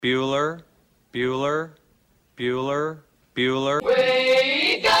Bueller, Bueller, Bueller, Bueller.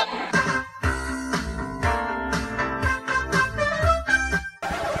 Wake up!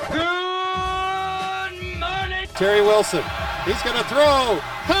 Good morning! Terry Wilson, he's going to throw.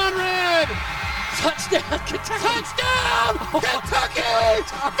 Conrad! Touchdown, Kentucky! Touchdown! Kentucky!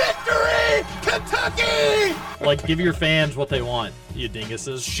 Victory! Kentucky! Like, give your fans what they want, you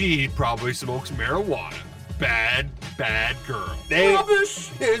dinguses. She probably smokes marijuana. Bad girl. Rubbish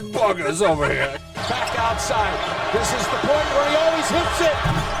is buggers over here. Back outside. This is the point where he always hits it.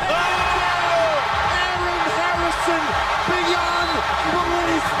 Oh! Aaron Harrison beyond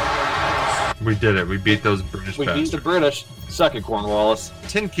belief. We did it. We beat those British We beat bastards. the British. Suck it, Cornwallis.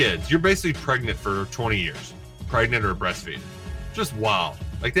 10 kids. You're basically pregnant for 20 years. Pregnant or breastfeeding. Just wild.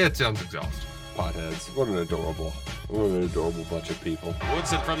 Like, that sounds exhausting. Potheads. What an adorable bunch of people.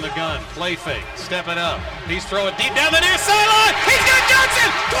 Woodson from the gun. Play fake. Stepping up. He's throwing deep down the near sideline. He's got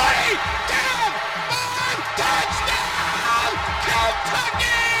Johnson. 20. Down. 5. Touchdown.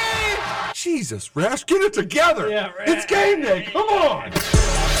 Kentucky. Jesus, Rash, get it together. Yeah, Rash. It's game day. Come on.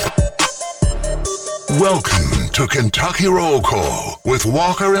 Welcome to Kentucky Roll Call with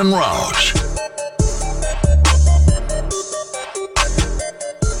Walker and Roush.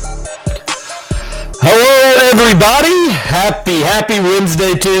 Hello, everybody. Happy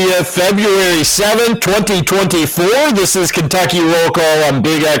Wednesday to you. February 7th, 2024. This is Kentucky Roll Call on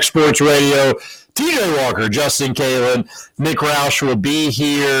Big X Sports Radio. TJ Walker, Justin Kalen, Nick Roush will be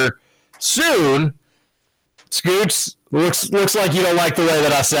here soon. Scoots, looks like you don't like the way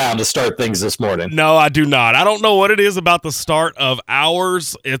that I sound to start things this morning. No, I do not. I don't know what it is about the start of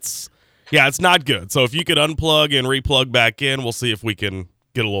ours. It's not good. So if you could unplug and replug back in, we'll see if we can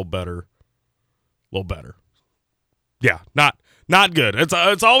get a little better. Yeah, not good.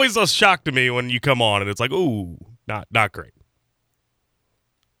 It's always a shock to me when you come on and it's like, ooh, not great.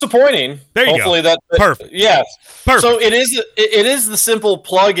 Disappointing. There you Hopefully go. That Perfect. Yeah. Perfect. So it is the simple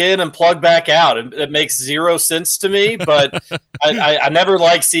plug in and plug back out. It makes zero sense to me, but I never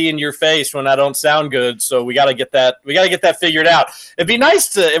like seeing your face when I don't sound good. So we got to get that figured out. It would be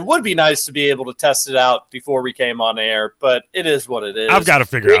nice to be able to test it out before we came on air, but it is what it is. I've got to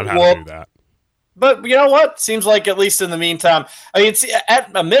figure out how to do that. But you know what? Seems like at least in the meantime, I mean, at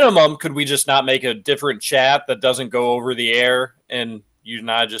a minimum, could we just not make a different chat that doesn't go over the air and you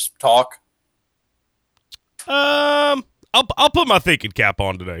and I just talk? I'll put my thinking cap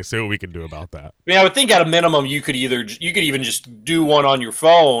on today. See what we can do about that. I mean, I would think at a minimum you could even just do one on your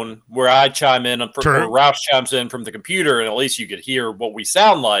phone where I chime in or Roush chimes in from the computer, and at least you could hear what we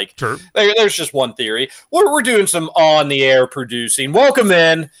sound like. True. There's just one theory. We're doing some on the air producing. Welcome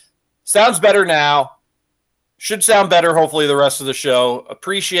in. Sounds better now. Should sound better, hopefully, the rest of the show.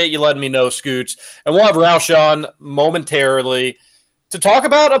 Appreciate you letting me know, Scoots. And we'll have Roush on momentarily to talk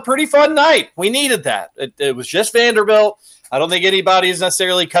about a pretty fun night. We needed that. It was just Vanderbilt. I don't think anybody is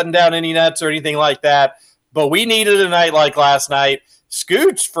necessarily cutting down any nets or anything like that. But we needed a night like last night.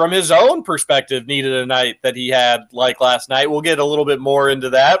 Scoots, from his own perspective, needed a night that he had like last night. We'll get a little bit more into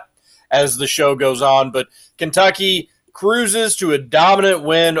that as the show goes on. But Kentucky cruises to a dominant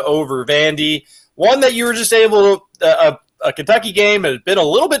win over Vandy. One that you were just able to, a Kentucky game has been a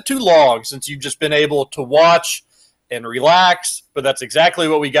little bit too long since you've just been able to watch and relax, but that's exactly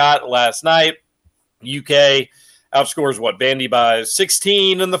what we got last night. UK outscores Vandy by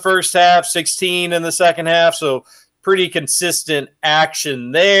 16 in the first half, 16 in the second half, so pretty consistent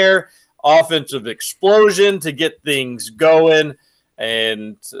action there. Offensive explosion to get things going,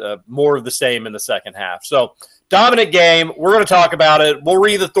 and more of the same in the second half. So dominant game. We're going to talk about it. We'll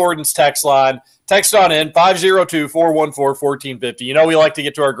read the Thornton's text line. Text on in, 502-414-1450. You know we like to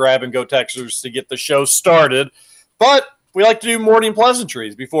get to our grab-and-go texters to get the show started, but we like to do morning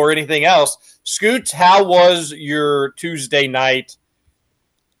pleasantries before anything else. Scoots, how was your Tuesday night?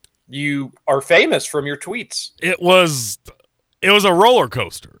 You are famous from your tweets. It was a roller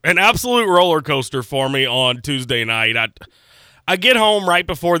coaster, an absolute roller coaster for me on Tuesday night. I get home right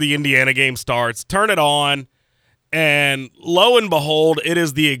before the Indiana game starts, turn it on, and lo and behold, it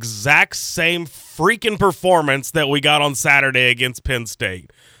is the exact same freaking performance that we got on Saturday against Penn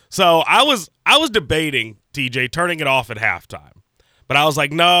State. So I was debating, TJ, turning it off at halftime. But I was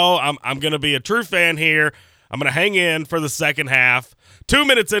like, no, I'm going to be a true fan here. I'm going to hang in for the second half. 2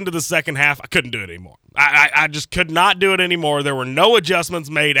 minutes into the second half, I couldn't do it anymore. I just could not do it anymore. There were no adjustments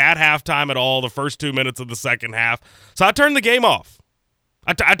made at halftime at all the first 2 minutes of the second half. So I turned the game off.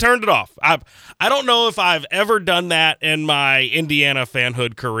 I turned it off. I don't know if I've ever done that in my Indiana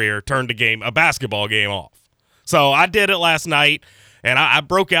fanhood career, turned a basketball game off. So I did it last night, and I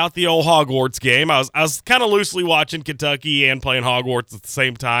broke out the old Hogwarts game. I was kind of loosely watching Kentucky and playing Hogwarts at the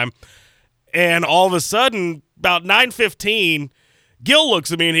same time, and all of a sudden, about 9:15, Gil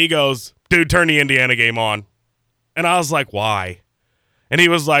looks at me and he goes, "Dude, turn the Indiana game on." And I was like, "Why?" And he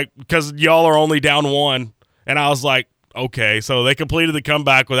was like, "Because y'all are only down 1." And I was like, "Okay." So they completed the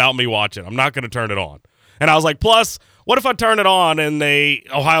comeback without me watching. I'm not going to turn it on. And I was like, plus, what if I turn it on and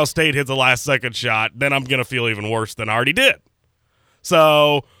Ohio State hits the last second shot? Then I'm going to feel even worse than I already did.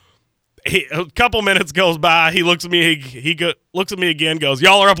 So a couple minutes goes by. He looks at me. Looks at me again, goes,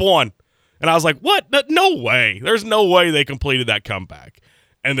 "Y'all are up 1." And I was like, "What? No way. There's no way they completed that comeback."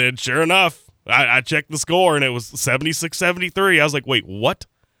 And then sure enough, I checked the score, and it was 76-73. I was like, "Wait, what?"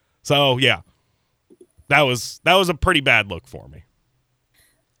 So, yeah, that was a pretty bad look for me.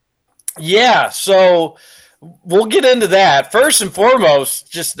 Yeah, so we'll get into that. First and foremost,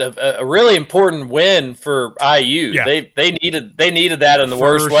 just a really important win for IU. Yeah. They needed that in the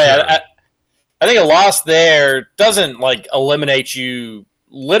worst way. Sure. I think a loss there doesn't like eliminate you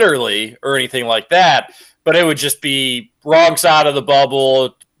literally or anything like that, but it would just be wrong side of the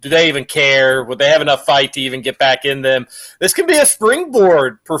bubble. Do they even care? Would they have enough fight to even get back in them? This can be a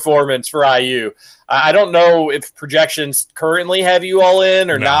springboard performance for IU. I don't know if projections currently have you all in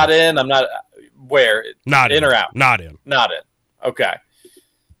or not in. I'm not where. Not in or out? Not in. Not in. Okay.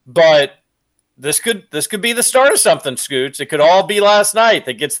 But this could be the start of something, Scoots. It could all be last night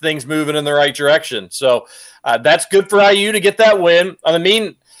that gets things moving in the right direction. So that's good for IU to get that win. I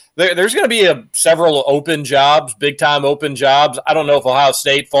mean, there's going to be several open jobs, big-time open jobs. I don't know if Ohio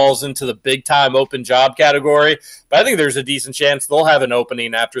State falls into the big-time open job category, but I think there's a decent chance they'll have an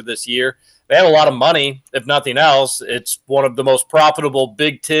opening after this year. They have a lot of money, if nothing else. It's one of the most profitable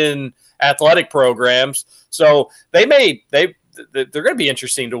Big Ten athletic programs. So they're going to be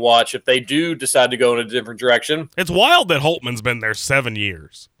interesting to watch if they do decide to go in a different direction. It's wild that Holtman's been there 7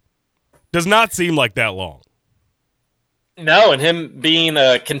 years. Does not seem like that long. No, and him being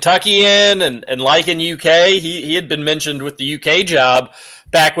a Kentuckian and liking UK, he had been mentioned with the UK job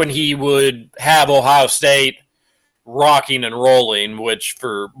back when he would have Ohio State rocking and rolling, which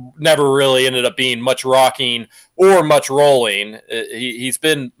never really ended up being much rocking or much rolling. He's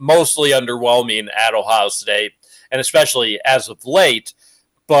been mostly underwhelming at Ohio State, and especially as of late.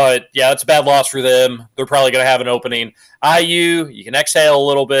 But, yeah, it's a bad loss for them. They're probably going to have an opening. IU, you can exhale a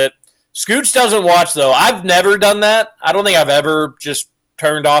little bit. Scoots doesn't watch, though. I've never done that. I don't think I've ever just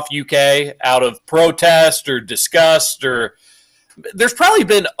turned off UK out of protest or disgust. Or there's probably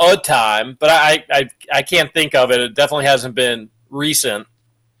been a time, but I can't think of it. It definitely hasn't been recent.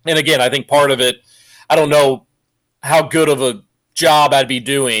 And, again, I think part of it, I don't know how good of a job I'd be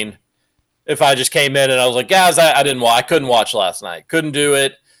doing if I just came in and I was like, guys, I couldn't watch last night. Couldn't do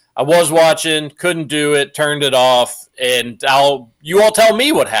it. I was watching, couldn't do it, turned it off, and you all tell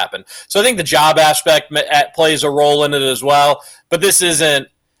me what happened. So I think the job aspect plays a role in it as well, but this isn't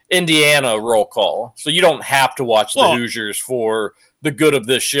Indiana roll call, so you don't have to watch the Hoosiers for the good of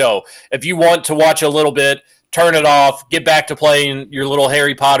this show. If you want to watch a little bit, turn it off, get back to playing your little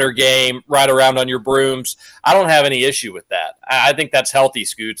Harry Potter game, ride around on your brooms. I don't have any issue with that. I think that's healthy,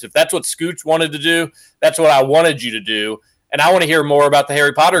 Scoots. If that's what Scoots wanted to do, that's what I wanted you to do. And I want to hear more about the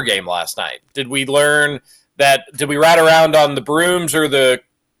Harry Potter game last night. Did we ride around on the brooms or the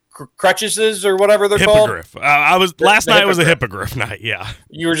crutches or whatever they're Hippogriff. called? Last night was a hippogriff night. Yeah,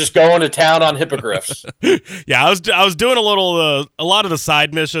 you were just going to town on hippogriffs. Yeah, I was doing a lot of the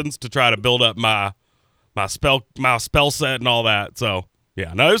side missions to try to build up my spell set and all that. So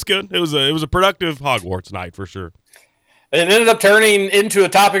yeah, no, it was good. It was a productive Hogwarts night for sure. It ended up turning into a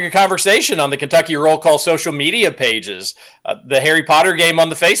topic of conversation on the Kentucky Roll Call social media pages, the Harry Potter game on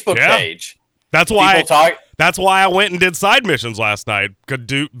the Facebook page. That's why I went and did side missions last night. Could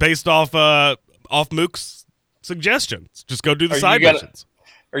do based off Mook's suggestions. Just go do the side missions.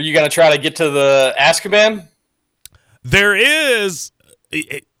 Are you going to try to get to the Azkaban? There is.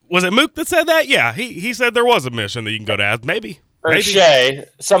 Was it Mook that said that? Yeah, he said there was a mission that you can go to Azkaban. Maybe. Shay,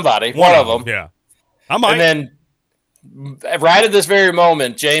 somebody, one of them. Yeah, I might. And then right at this very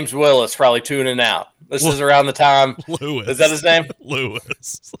moment, James Willis probably tuning out. This is around the time. Lewis. Is that his name?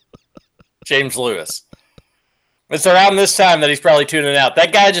 Lewis. James Lewis. It's around this time that he's probably tuning out.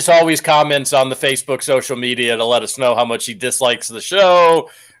 That guy just always comments on the Facebook social media to let us know how much he dislikes the show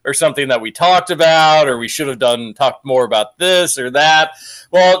or something that we talked about, or we should have talked more about this or that.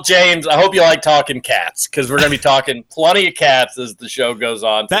 Well, James, I hope you like talking cats, because we're going to be talking plenty of cats as the show goes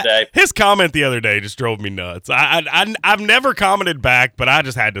on today. His comment the other day just drove me nuts. I've never commented back, but I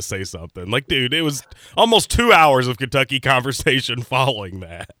just had to say something. Like, dude, it was almost 2 hours of Kentucky conversation following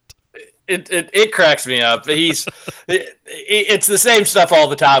that. It cracks me up. It's the same stuff all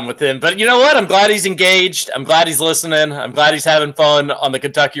the time with him. But you know what? I'm glad he's engaged. I'm glad he's listening. I'm glad he's having fun on the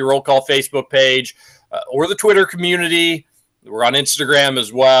Kentucky Roll Call Facebook page or the Twitter community. We're on Instagram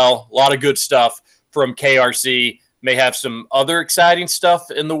as well. A lot of good stuff from KRC. May have some other exciting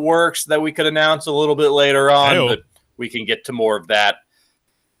stuff in the works that we could announce a little bit later on, but we can get to more of that,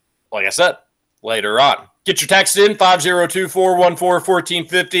 like I said, later on. Get your text in,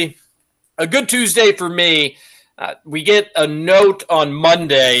 502-414-1450. A good Tuesday for me. We get a note on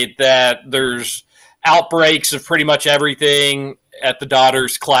Monday that there's outbreaks of pretty much everything at the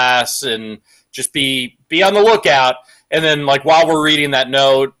daughter's class, and just be on the lookout. And then, like, while we're reading that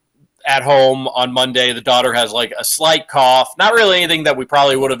note at home on Monday, the daughter has like a slight cough. Not really anything that we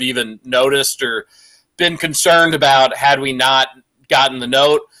probably would have even noticed or been concerned about had we not gotten the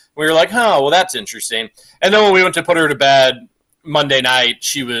note. We were like, oh, well, that's interesting. And then when we went to put her to bed Monday night,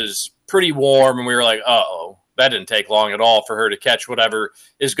 she was pretty warm, and we were like, uh-oh, that didn't take long at all for her to catch whatever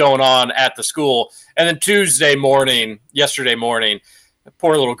is going on at the school. And then yesterday morning,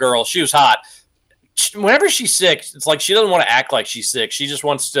 poor little girl, she was hot. Whenever she's sick, it's like she doesn't want to act like she's sick. She just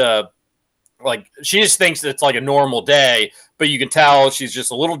wants to, like, she just thinks it's like a normal day, but you can tell she's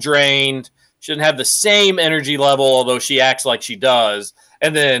just a little drained. She doesn't have the same energy level, although she acts like she does.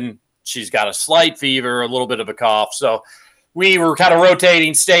 And then she's got a slight fever, a little bit of a cough. So we were kind of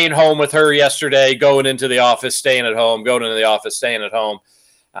rotating, staying home with her yesterday, going into the office, staying at home, going into the office, staying at home.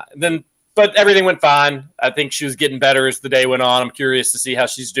 But everything went fine. I think she was getting better as the day went on. I'm curious to see how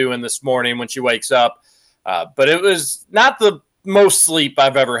she's doing this morning when she wakes up. But it was not the most sleep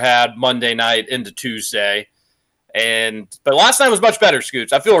I've ever had Monday night into Tuesday. But last night was much better,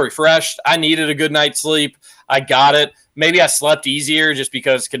 Scoots. I feel refreshed. I needed a good night's sleep. I got it. Maybe I slept easier just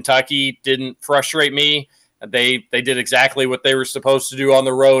because Kentucky didn't frustrate me. They did exactly what they were supposed to do on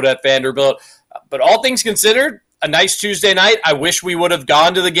the road at Vanderbilt. But all things considered, a nice Tuesday night. I wish we would have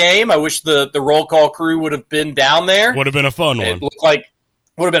gone to the game. I wish the roll call crew would have been down there. Would have been a fun one. It looked like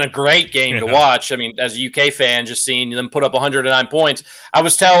would have been a great game to watch. I mean, as a UK fan, just seeing them put up 109 points. I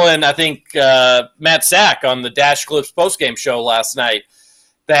was telling, I think, Matt Sack on the Dash Clips postgame show last night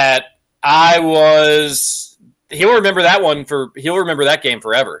that he'll remember that game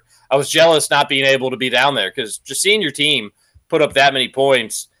forever. I was jealous not being able to be down there because just seeing your team put up that many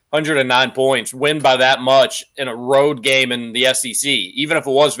points, 109 points, win by that much in a road game in the SEC, even if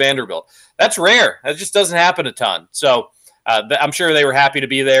it was Vanderbilt, that's rare. That just doesn't happen a ton. So I'm sure they were happy to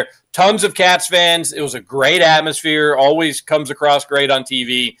be there. Tons of Cats fans. It was a great atmosphere. Always comes across great on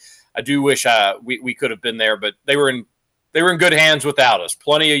TV. I do wish we could have been there, but they were in good hands without us.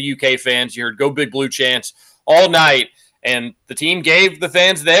 Plenty of UK fans. You heard "Go Big Blue" chants all night, and the team gave the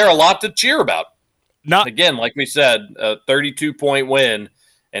fans there a lot to cheer about. Again, like we said, a 32-point win,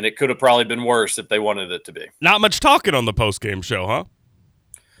 and it could have probably been worse if they wanted it to be. Not much talking on the postgame show, huh?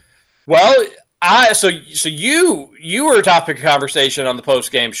 Well, so you were a topic of conversation on the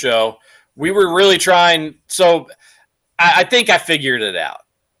postgame show. We were really trying. So I think I figured it out.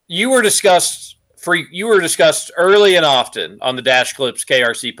 You were discussed early and often on the Dash Clips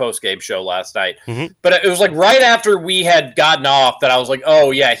KRC postgame show last night. Mm-hmm. But it was like right after we had gotten off that I was like,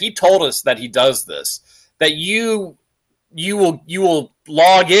 oh yeah, he told us that he does this. That you will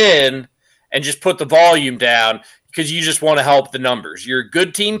log in and just put the volume down because you just want to help the numbers. You're a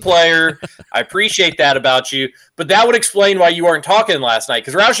good team player. I appreciate that about you. But that would explain why you weren't talking last night.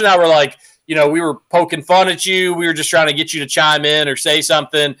 Because Roush and I were like, we were poking fun at you. We were just trying to get you to chime in or say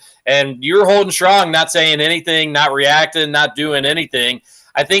something. And you were holding strong, not saying anything, not reacting, not doing anything.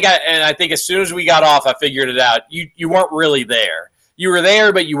 I think as soon as we got off, I figured it out. You weren't really there. You were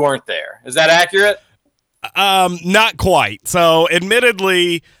there, but you weren't there. Is that accurate? Not quite. So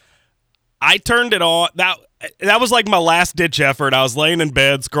admittedly, I turned it on. That was like my last ditch effort. I was laying in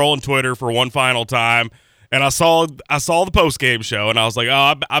bed scrolling Twitter for one final time, and I saw the postgame show, and I was like,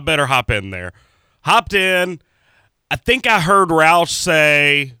 oh, I better hop in there. Hopped in. I think I heard Roush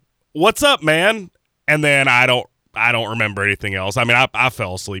say, "What's up, man?" And then I don't remember anything else. I mean, I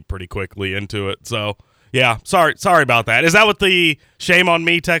fell asleep pretty quickly into it. So yeah, sorry about that. Is that what the shame on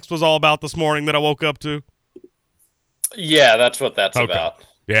me text was all about this morning that I woke up to? Yeah, that's what that's about.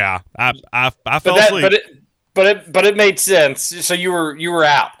 Yeah, I fell asleep. But it made sense. So you were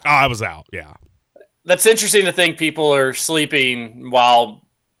out. Oh, I was out. Yeah. That's interesting to think people are sleeping while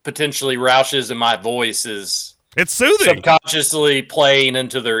potentially Roush's and my voice is it's soothing, subconsciously playing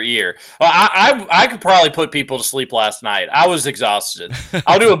into their ear. Well, I could probably put people to sleep last night. I was exhausted.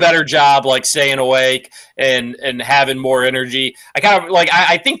 I'll do a better job like staying awake and having more energy. I kind of like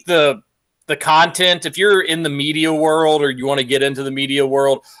I think the the content, if you're in the media world or you want to get into the media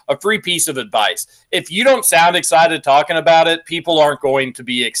world, a free piece of advice. If you don't sound excited talking about it, people aren't going to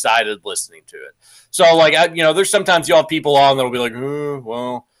be excited listening to it. So, like, there's sometimes you'll have people on that'll be like, oh,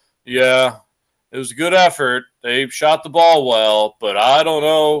 well, yeah, it was a good effort. They shot the ball well, but I don't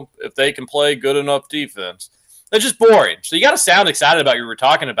know if they can play good enough defense. It's just boring. So you got to sound excited about what you were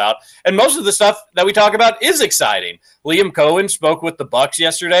talking about. And most of the stuff that we talk about is exciting. Liam Cohen spoke with the Bucks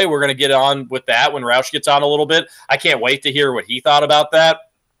yesterday. We're going to get on with that when Roush gets on a little bit. I can't wait to hear what he thought about that.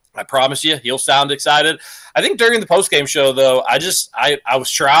 I promise you, he'll sound excited. I think during the postgame show, though, I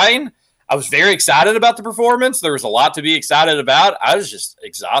was trying. I was very excited about the performance. There was a lot to be excited about. I was just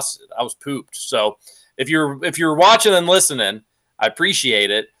exhausted. I was pooped. So if you're watching and listening, I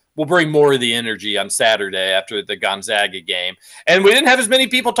appreciate it. We'll bring more of the energy on Saturday after the Gonzaga game. And we didn't have as many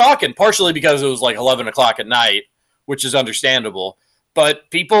people talking, partially because it was like 11 o'clock at night, which is understandable.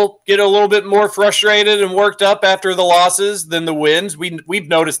 But people get a little bit more frustrated and worked up after the losses than the wins. We've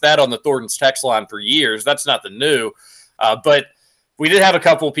noticed that on the Thornton's text line for years. That's nothing new. But we did have a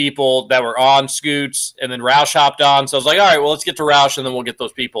couple people that were on Scoots, and then Roush hopped on. So I was like, all right, well, let's get to Roush, and then we'll get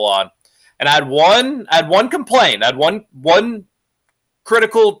those people on. And I had one complaint. I had one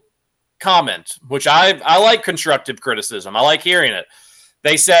critical comment, which I like constructive criticism. I like hearing it.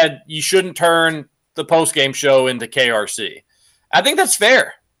 They said you shouldn't turn the postgame show into KRC. I think that's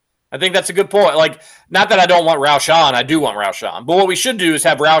fair. I think that's a good point. Like, not that I don't want Roush on. I do want Roush on. But what we should do is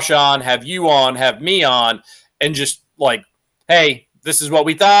have Roush on, have you on, have me on, and just like, hey, this is what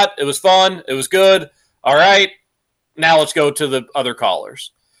we thought. It was fun. It was good. All right. Now let's go to the other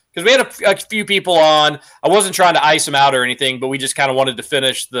callers. Because we had a few people on. I wasn't trying to ice them out or anything, but we just kind of wanted to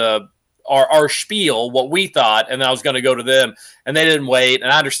finish our spiel, what we thought, and then I was going to go to them, and they didn't wait,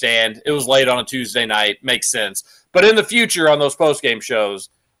 and I understand. It was late on a Tuesday night. Makes sense. But in the future on those postgame shows,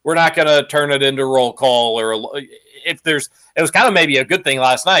 we're not going to turn it into roll call it was kind of maybe a good thing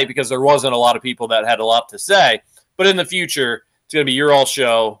last night because there wasn't a lot of people that had a lot to say. But in the future, it's going to be your all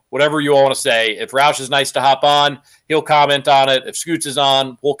show, whatever you all want to say. If Roush is nice to hop on, he'll comment on it. If Scoots is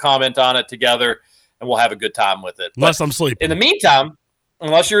on, we'll comment on it together, and we'll have a good time with it. Unless I'm sleeping. In the meantime,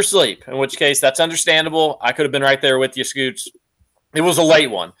 unless you're asleep, in which case that's understandable. I could have been right there with you, Scoots. It was a late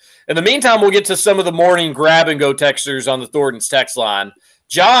one. In the meantime, we'll get to some of the morning grab-and-go texters on the Thornton's text line.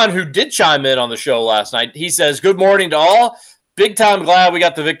 John, who did chime in on the show last night, he says, good morning to all. Big time glad we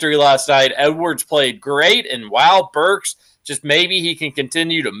got the victory last night. Edwards played great, and wow, Burks, just maybe he can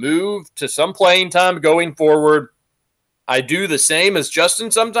continue to move to some playing time going forward. I do the same as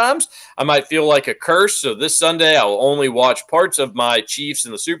Justin sometimes. I might feel like a curse, so this Sunday I will only watch parts of my Chiefs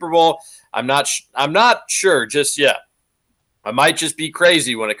in the Super Bowl. I'm not sure just yet. I might just be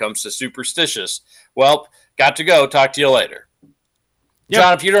crazy when it comes to superstitious. Well, got to go. Talk to you later. Yep.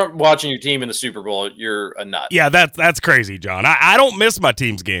 John, if you're not watching your team in the Super Bowl, you're a nut. Yeah, that's crazy, John. I don't miss my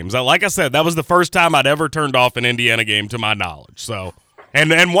team's games. Like I said, that was the first time I'd ever turned off an Indiana game to my knowledge. So,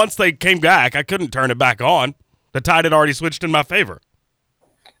 and once they came back, I couldn't turn it back on. The tide had already switched in my favor.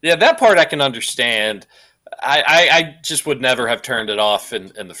 Yeah, that part I can understand. I just would never have turned it off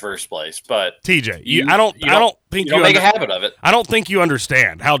in the first place. But TJ, I don't think you make a habit of it. I don't think you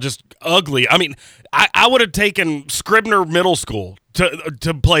understand how just ugly. I mean, I would have taken Scribner Middle School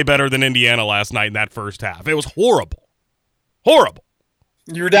to play better than Indiana last night in that first half. It was horrible. Horrible.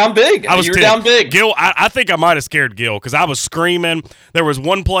 You were down big. You were down big. Gil, I think I might have scared Gil because I was screaming. There was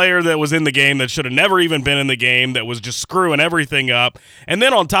one player that was in the game that should have never even been in the game that was just screwing everything up. And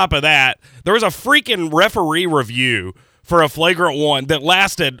then on top of that, there was a freaking referee review for a flagrant one that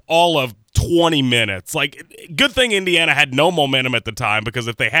lasted all of 20 minutes. Like, good thing Indiana had no momentum at the time because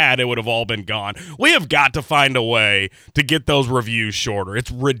if they had, it would have all been gone. We have got to find a way to get those reviews shorter.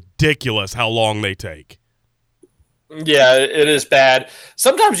 It's ridiculous how long they take. Yeah, it is bad.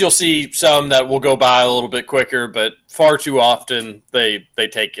 Sometimes you'll see some that will go by a little bit quicker, but far too often they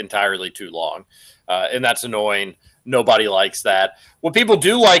take entirely too long, and that's annoying. Nobody likes that. What people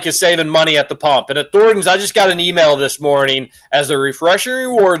do like is saving money at the pump. And at Thornton's, I just got an email this morning. As a Refreshing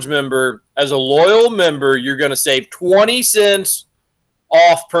Rewards member, as a loyal member, you're going to save 20 cents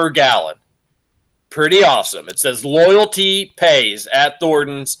off per gallon. Pretty awesome. It says loyalty pays at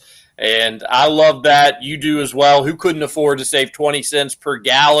Thornton's. And I love that. You do as well. Who couldn't afford to save 20 cents per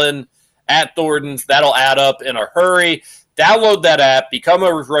gallon at Thornton's? That'll add up in a hurry. Download that app. Become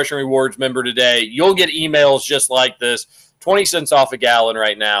a Refreshing Rewards member today. You'll get emails just like this. 20 cents off a gallon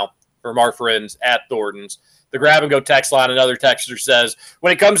right now from our friends at Thornton's. The grab-and-go text line, another texter says,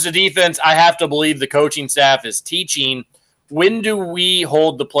 when it comes to defense, I have to believe the coaching staff is teaching. When do we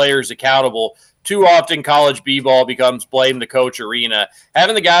hold the players accountable? too often college b-ball becomes blame the coach arena.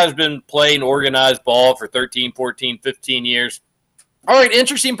 Having the guy who's been playing organized ball for 13, 14, 15 years. All right,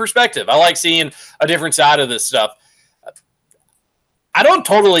 interesting perspective. I like seeing a different side of this stuff. I don't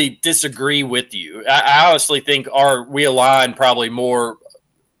totally disagree with you. I honestly think we align probably more,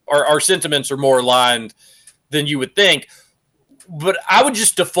 our sentiments are more aligned than you would think. But I would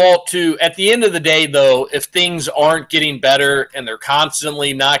just default to, at the end of the day, though, if things aren't getting better and they're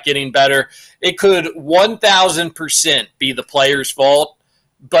constantly not getting better, it could 1,000% be the player's fault,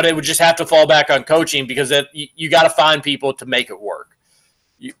 but it would just have to fall back on coaching because you got to find people to make it work.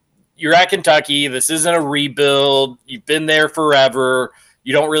 You're at Kentucky. This isn't a rebuild. You've been there forever.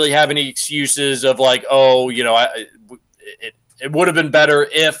 You don't really have any excuses of like, oh, you know, it would have been better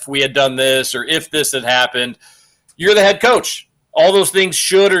if we had done this or if this had happened. You're the head coach. All those things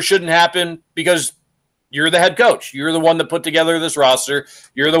should or shouldn't happen because you're the head coach. You're the one that put together this roster.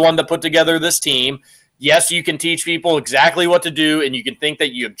 You're the one that put together this team. Yes, you can teach people exactly what to do, and you can think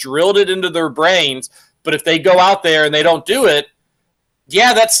that you have drilled it into their brains, but if they go out there and they don't do it,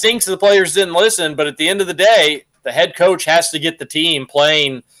 yeah, that stinks the players didn't listen, but at the end of the day, the head coach has to get the team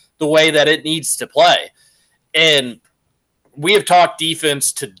playing the way that it needs to play. And we have talked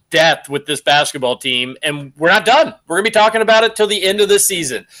defense to death with this basketball team, and we're not done. We're going to be talking about it till the end of this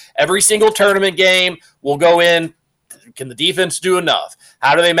season. Every single tournament game, we'll go in, can the defense do enough?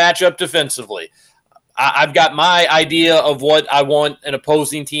 How do they match up defensively? I've got my idea of what I want an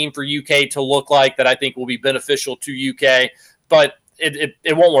opposing team for UK to look like that I think will be beneficial to UK, but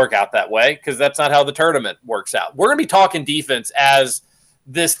it won't work out that way because that's not how the tournament works out. We're going to be talking defense as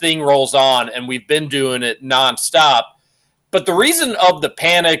this thing rolls on, and we've been doing it nonstop. But the reason of the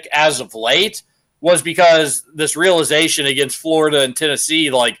panic as of late was because this realization against Florida and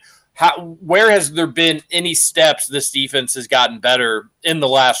Tennessee, like where has there been any steps this defense has gotten better in the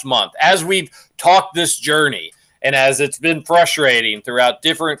last month? As we've talked this journey, and as it's been frustrating throughout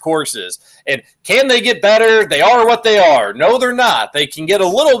different courses. And can they get better? They are what they are. No, they're not. They can get a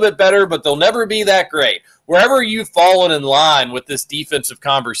little bit better, but they'll never be that great. Wherever you've fallen in line with this defensive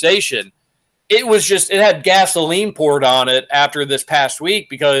conversation, it had gasoline poured on it after this past week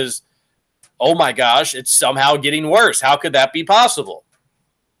because, oh my gosh, it's somehow getting worse. How could that be possible?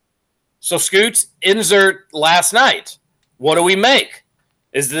 So Scoots, insert last night. What do we make?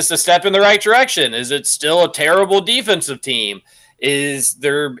 Is this a step in the right direction? Is it still a terrible defensive team? Is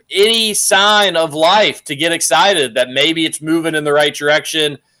there any sign of life to get excited that maybe it's moving in the right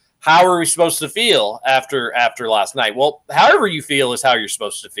direction? How are we supposed to feel after last night? Well, however you feel is how you're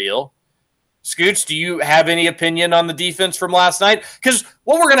supposed to feel. Scoots, do you have any opinion on the defense from last night? Because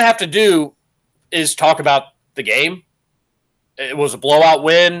what we're going to have to do is talk about the game. It was a blowout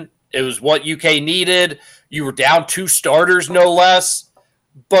win. It was what UK needed. You were down 2 starters, no less.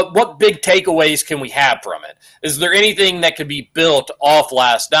 But what big takeaways can we have from it? Is there anything that could be built off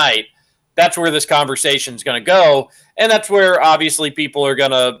last night? That's where this conversation is going to go. And that's where obviously people are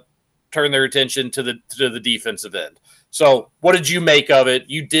going to turn their attention to the defensive end. So what did you make of it?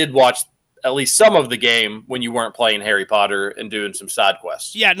 You did watch at least some of the game when you weren't playing Harry Potter and doing some side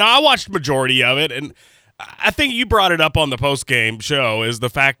quests. Yeah, no, I watched majority of it. And I think you brought it up on the post-game show is the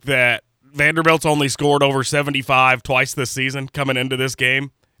fact that Vanderbilt's only scored over 75 twice this season coming into this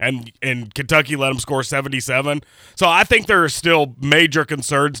game, and Kentucky let them score 77. So I think there are still major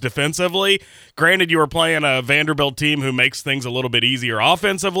concerns defensively. Granted, you were playing a Vanderbilt team who makes things a little bit easier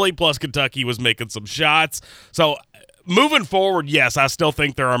offensively, plus Kentucky was making some shots. So moving forward, yes, I still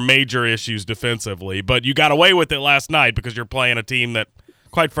think there are major issues defensively, but you got away with it last night because you're playing a team that,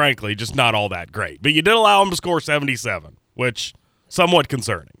 quite frankly, just not all that great. But you did allow them to score 77, which somewhat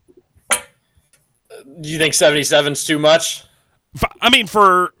concerning. Do you think 77 is too much? I mean,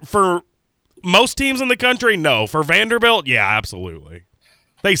 for most teams in the country, no. For Vanderbilt, yeah, absolutely.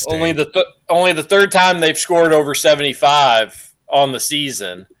 They stay. Only the third time they've scored over 75 on the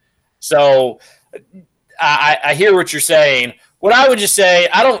season. So I hear what you're saying. What I would just say,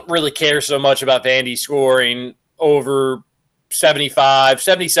 I don't really care so much about Vandy scoring over 75.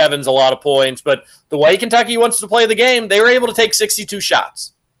 77 is a lot of points, but the way Kentucky wants to play the game, they were able to take 62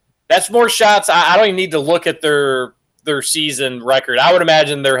 shots. That's more shots. I don't even need to look at their season record. I would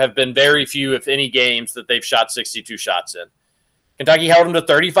imagine there have been very few, if any, games that they've shot 62 shots in. Kentucky held them to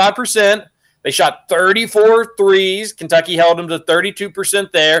 35%. They shot 34 threes. Kentucky held them to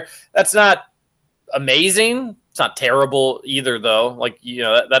 32% there. That's not amazing. It's not terrible either, though. Like, you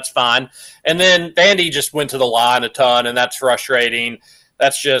know, that's fine. And then Vandy just went to the line a ton, and that's frustrating.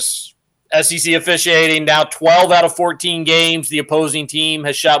 That's just SEC officiating. Now 12 out of 14 games, the opposing team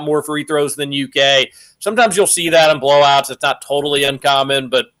has shot more free throws than UK. Sometimes you'll see that in blowouts. It's not totally uncommon,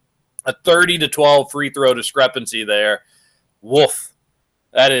 but A 30-12 free throw discrepancy there. Woof.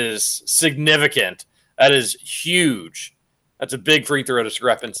 That is significant. That is huge. That's a big free throw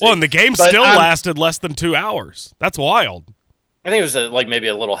discrepancy. Well, and the game still lasted less than 2 hours. That's wild. I think it was maybe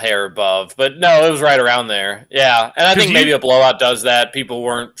a little hair above, but no, it was right around there. Yeah, and I think maybe a blowout does that. People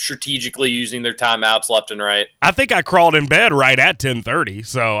weren't strategically using their timeouts left and right. I think I crawled in bed right at 10:30.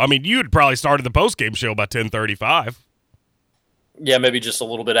 So, I mean, you'd probably started the postgame show by 10:35. Yeah, maybe just a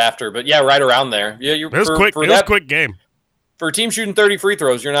little bit after, but yeah, right around there. Yeah, it was quick. It was a quick game for a team shooting 30 free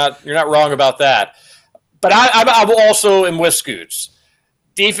throws. You're not wrong about that. But I also am with Scoots.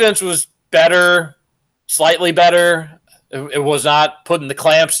 Defense was better, slightly better. It was not putting the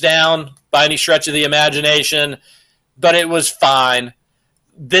clamps down by any stretch of the imagination, but it was fine.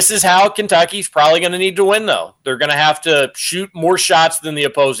 This is how Kentucky's probably going to need to win, though. They're going to have to shoot more shots than the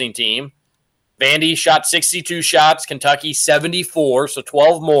opposing team. Vandy shot 62 shots, Kentucky 74, so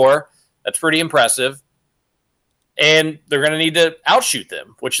 12 more. That's pretty impressive. And they're going to need to outshoot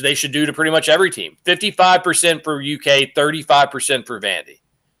them, which they should do to pretty much every team. 55% for UK, 35% for Vandy.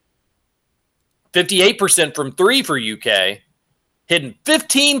 58% from three for UK. Hitting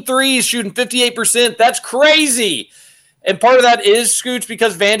 15 threes, shooting 58%. That's crazy. And part of that is, Scoots,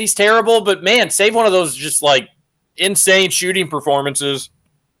 because Vandy's terrible. But, man, save one of those just, insane shooting performances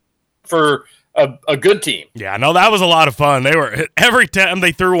for a good team. Yeah, no, that was a lot of fun. They were every time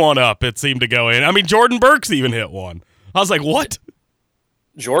they threw one up, it seemed to go in. I mean, Jordan Burks even hit one. I was like, what?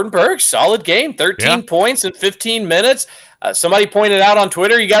 Jordan Burks, solid game, 13 points in 15 minutes. Somebody pointed out on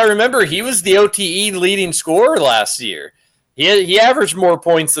Twitter, you got to remember, he was the OTE leading scorer last year. He averaged more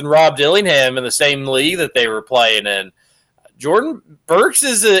points than Rob Dillingham in the same league that they were playing in. Jordan Burks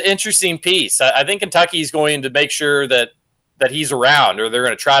is an interesting piece. I think Kentucky's going to make sure that he's around, or they're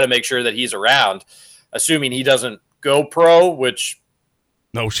going to try to make sure that he's around, assuming he doesn't go pro, which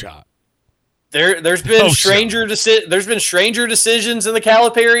no shot. There's been stranger decisions in the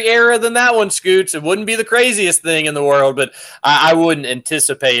Calipari era than that one, Scoots. It wouldn't be the craziest thing in the world, but I wouldn't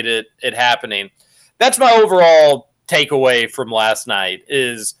anticipate it happening. That's my overall takeaway from last night.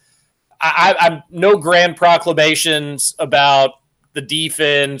 Is I'm no grand proclamations about the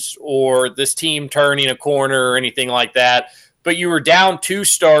defense or this team turning a corner or anything like that, but you were down 2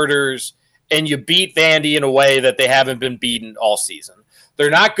 starters and you beat Vandy in a way that they haven't been beaten all season. They're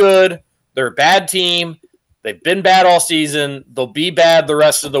not good. They're a bad team. They've been bad all season. They'll be bad the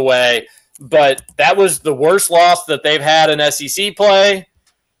rest of the way. But that was the worst loss that they've had in SEC play.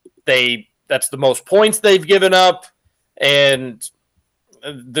 That's the most points they've given up. And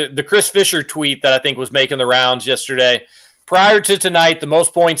the Chris Fisher tweet that I think was making the rounds yesterday, prior to tonight, the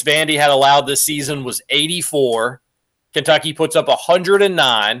most points Vandy had allowed this season was 84. Kentucky puts up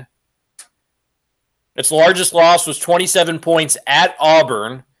 109. Its largest loss was 27 points at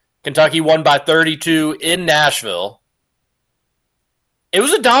Auburn. Kentucky won by 32 in Nashville. It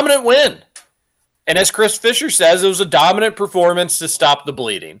was a dominant win. And as Chris Fisher says, it was a dominant performance to stop the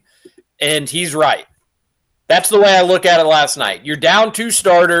bleeding. And he's right. That's the way I look at it last night. You're down 2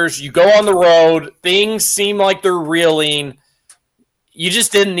 starters. You go on the road. Things seem like they're reeling. You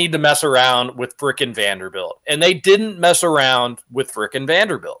just didn't need to mess around with frickin' Vanderbilt. And they didn't mess around with frickin'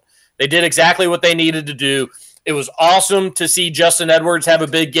 Vanderbilt. They did exactly what they needed to do. It was awesome to see Justin Edwards have a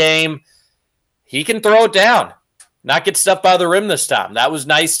big game. He can throw it down, not get stuffed by the rim this time. That was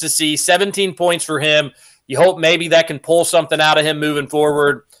nice to see. 17 points for him. You hope maybe that can pull something out of him moving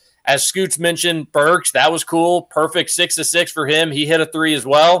forward. As Scoots mentioned, Burks, that was cool. Perfect 6 of 6 for him. He hit a 3 as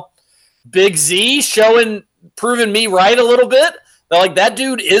well. Big Z proving me right a little bit. That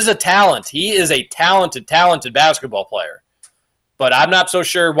dude is a talent. He is a talented basketball player. But I'm not so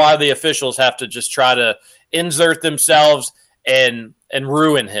sure why the officials have to just try to insert themselves and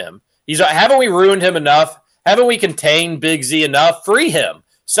ruin him. Haven't we ruined him enough? Haven't we contained Big Z enough? Free him.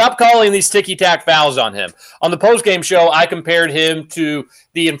 Stop calling these ticky-tack fouls on him. On the postgame show, I compared him to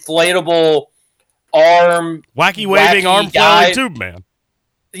the inflatable arm... Wacky waving arm flailing tube man.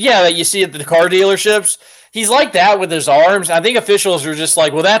 Yeah, that you see at the car dealerships. He's like that with his arms. I think officials are just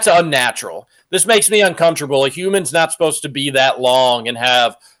like, well, that's unnatural. This makes me uncomfortable. A human's not supposed to be that long and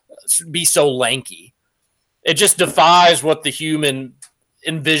be so lanky. It just defies what the human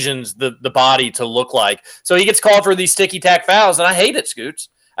envisions the body to look like. So he gets called for these ticky-tack fouls, and I hate it, Scoots.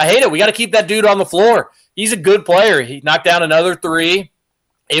 I hate it. We got to keep that dude on the floor. He's a good player. He knocked down another 3,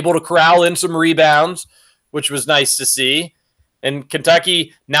 able to corral in some rebounds, which was nice to see. And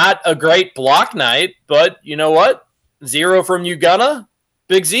Kentucky, not a great block night, but you know what? 0 from Ugonna.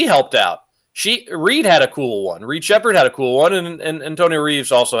 Big Z helped out. Reed had a cool one. Reed Shepherd had a cool one, and Antonio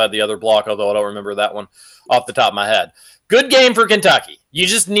Reeves also had the other block, although I don't remember that one off the top of my head. Good game for Kentucky. You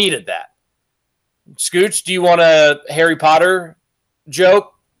just needed that. Scooch, do you want a Harry Potter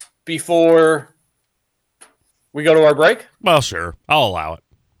joke before we go to our break? Well, sure. I'll allow it.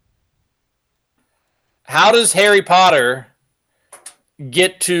 How does Harry Potter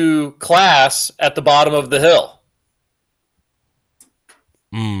get to class at the bottom of the hill?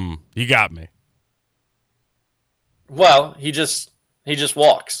 You got me. Well, he just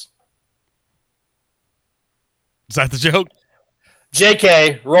walks. Is that the joke?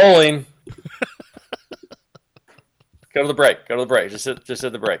 JK, rolling. Go to the break. Just hit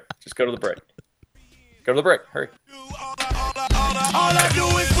the break. Just go to the break. Go to the break. Hurry. All I do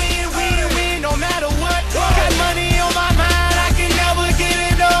is win, no matter what. Got money on my mind, I can never get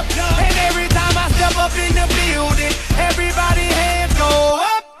it up. And every time I step up in the building, everybody hands go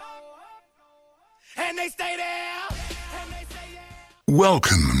up. And they stay there. And they say yeah.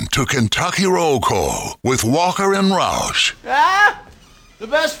 Welcome to Kentucky Roll Call with Walker and Roush. Ah, the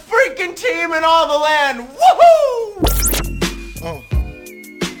best freaking team in all the land. Woohoo! Oh.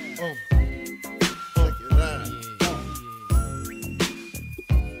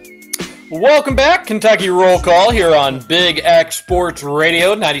 Welcome back, Kentucky Roll Call here on Big X Sports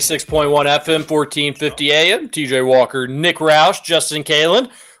Radio, 96.1 FM, 1450 AM. TJ Walker, Nick Roush, Justin Kalen.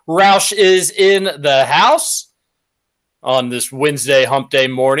 Roush is in the house on this Wednesday hump day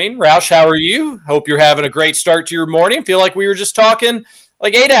morning. Roush, how are you? Hope you're having a great start to your morning. Feel like we were just talking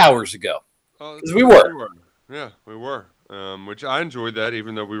like 8 hours ago. We were. Yeah, we were. Which I enjoyed that,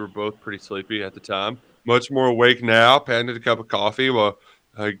 even though we were both pretty sleepy at the time. Much more awake now, patted a cup of coffee while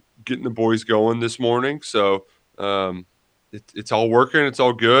getting the boys going this morning. So it's all working. It's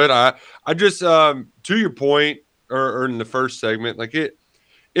all good. I just, to your point, or in the first segment, like it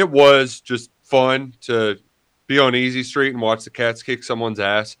was just fun to be on Easy Street and watch the Cats kick someone's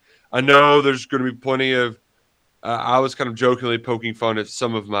ass. I know there's going to be plenty of I was kind of jokingly poking fun at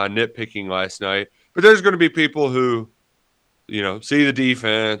some of my nitpicking last night, but there's going to be people who, see the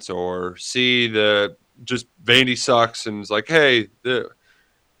defense or see the just Vandy sucks and it's like, hey,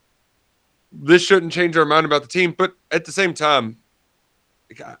 this shouldn't change our mind about the team. But at the same time,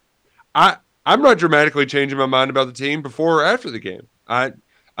 I'm not dramatically changing my mind about the team before or after the game. I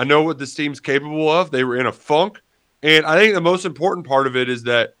know what this team's capable of. They were in a funk. And I think the most important part of it is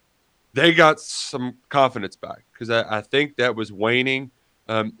that they got some confidence back because I think that was waning,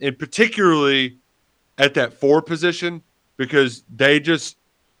 and particularly at that 4 position because they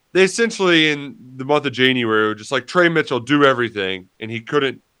essentially in the month of January were just like Trey Mitchell do everything, and he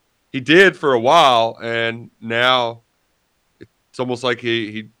did for a while, and now it's almost like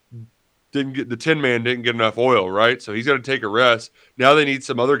he didn't get the Tin Man didn't get enough oil, right? So he's going to take a rest. Now they need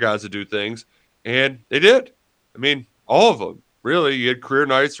some other guys to do things, and they did. I mean, all of them really. You had career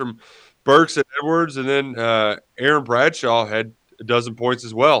nights from Burks and Edwards, and then Aaron Bradshaw had a dozen points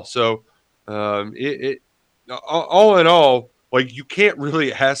as well. So all in all, like you can't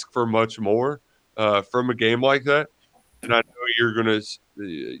really ask for much more from a game like that. And I know you're gonna.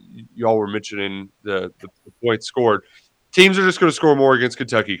 Y'all were mentioning the points scored. Teams are just going to score more against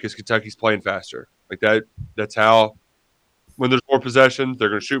Kentucky because Kentucky's playing faster. Like that. That's how. When there's more possession, they're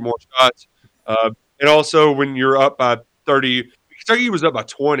going to shoot more shots. And also, when you're up by 30, Kentucky was up by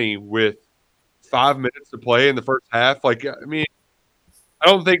 20 with 5 minutes to play in the first half. Like, I mean, I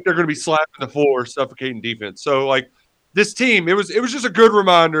don't think they're going to be slapping the floor, suffocating defense. So, like, this team, it was just a good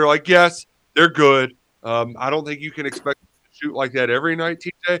reminder. Like, yes, they're good. I don't think you can expect them to shoot like that every night,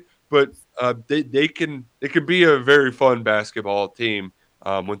 TJ. But they can be a very fun basketball team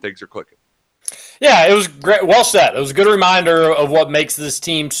when things are clicking. Yeah, it was great. Well said. It was a good reminder of what makes this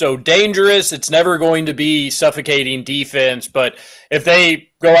team so dangerous. It's never going to be suffocating defense, but if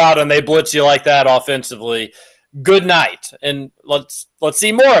they go out and they blitz you like that offensively, good night. And let's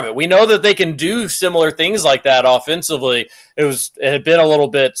see more of it. We know that they can do similar things like that offensively. It had been a little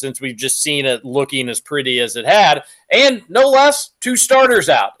bit since we've just seen it looking as pretty as it had. And no less, 2 starters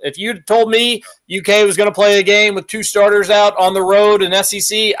out. If you'd told me UK was going to play a game with 2 starters out on the road in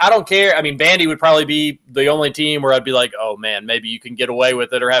SEC, I don't care. I mean, Vandy would probably be the only team where I'd be like, oh, man, maybe you can get away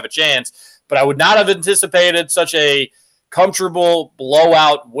with it or have a chance. But I would not have anticipated such a comfortable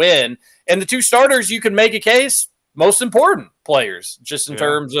blowout win. And the 2 starters, you can make a case, most important players, just in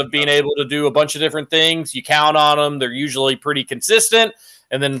terms of being able to do a bunch of different things. You count on them. They're usually pretty consistent.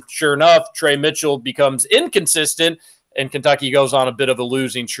 And then sure enough, Trey Mitchell becomes inconsistent and Kentucky goes on a bit of a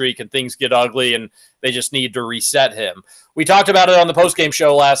losing streak and things get ugly and they just need to reset him. We talked about it on the postgame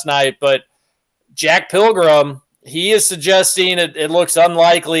show last night, but Jack Pilgrim, he is suggesting it looks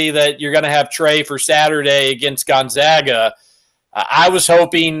unlikely that you're going to have Trey for Saturday against Gonzaga. I was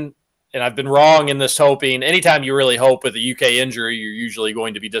hoping and I've been wrong in this hoping. Anytime you really hope with a UK injury, you're usually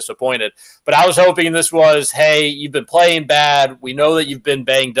going to be disappointed. But I was hoping this was, hey, you've been playing bad. We know that you've been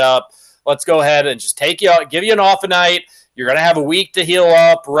banged up. Let's go ahead and just give you an off a night. You're going to have a week to heal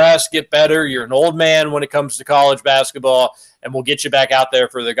up, rest, get better. You're an old man when it comes to college basketball, and we'll get you back out there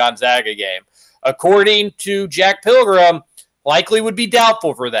for the Gonzaga game. According to Jack Pilgrim, likely would be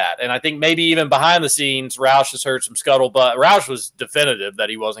doubtful for that. And I think maybe even behind the scenes, Roush has heard some scuttlebutt. Roush was definitive that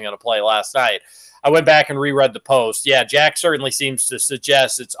he wasn't going to play last night. I went back and reread the post. Yeah, Jack certainly seems to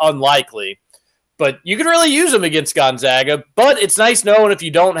suggest it's unlikely, but you can really use him against Gonzaga. But it's nice knowing if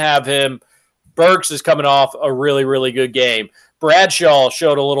you don't have him, Burks is coming off a really, really good game. Bradshaw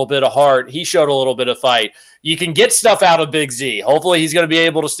showed a little bit of heart. He showed a little bit of fight. You can get stuff out of Big Z. Hopefully he's going to be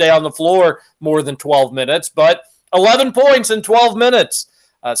able to stay on the floor more than 12 minutes, but 11 points in 12 minutes.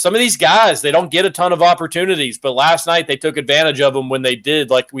 Some of these guys, they don't get a ton of opportunities, but last night they took advantage of them when they did.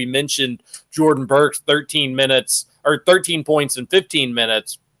 Like we mentioned, Jordan Burks, 13 points in 15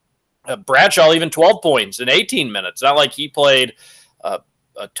 minutes. Bradshaw, even 12 points in 18 minutes. Not like he played a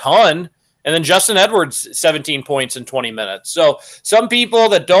ton. And then Justin Edwards, 17 points in 20 minutes. So some people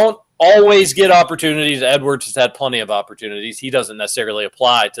that don't always get opportunities, Edwards has had plenty of opportunities. He doesn't necessarily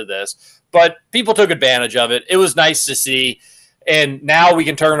apply to this, but people took advantage of it. It was nice to see. And now we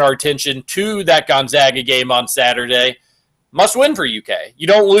can turn our attention to that Gonzaga game on Saturday. Must win for UK. You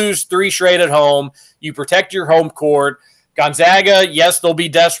don't lose 3 straight at home. You protect your home court. Gonzaga, yes, they'll be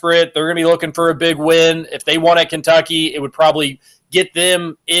desperate. They're going to be looking for a big win. If they won at Kentucky, it would probably get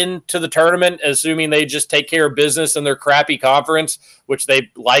them into the tournament, assuming they just take care of business in their crappy conference, which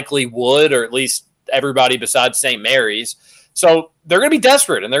they likely would, or at least everybody besides St. Mary's. So they're going to be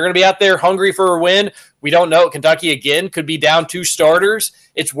desperate, and they're going to be out there hungry for a win. We don't know. Kentucky, again, could be down 2 starters.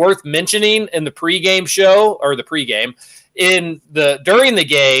 It's worth mentioning in the pregame show, or the pregame, during the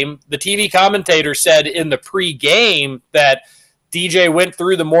game, the TV commentator said in the pregame that DJ went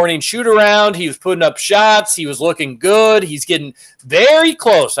through the morning shoot-around. He was putting up shots. He was looking good. He's getting very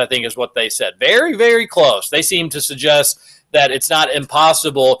close, I think is what they said. Very, very close. They seem to suggest that it's not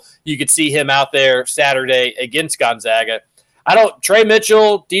impossible. You could see him out there Saturday against Gonzaga. Trey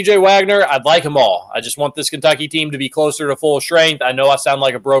Mitchell, DJ Wagner, I'd like them all. I just want this Kentucky team to be closer to full strength. I know I sound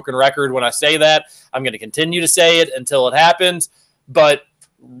like a broken record when I say that. I'm going to continue to say it until it happens. But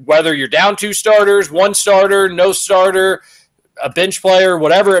whether you're down 2 starters, 1 starter, no starter, a bench player,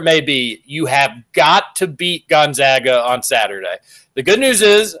 whatever it may be, you have got to beat Gonzaga on Saturday. The good news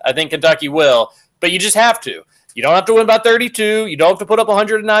is I think Kentucky will, but you just have to. You don't have to win by 32. You don't have to put up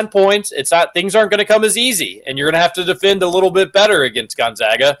 109 points. Things aren't going to come as easy, and you're going to have to defend a little bit better against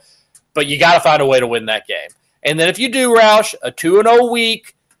Gonzaga, but you got to find a way to win that game. And then if you do, Roush, a 2-0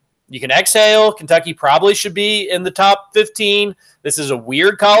 week, you can exhale. Kentucky probably should be in the top 15. This is a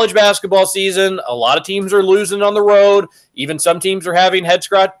weird college basketball season. A lot of teams are losing on the road. Even some teams are having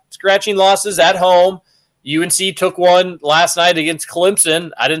head-scratching losses at home. UNC took one last night against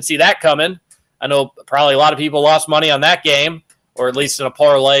Clemson. I didn't see that coming. I know probably a lot of people lost money on that game, or at least in a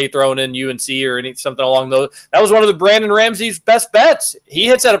parlay throwing in UNC or something along those. That was one of the Brandon Ramsey's best bets. He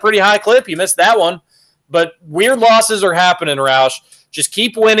hits at a pretty high clip. You missed that one. But weird losses are happening, Roush. Just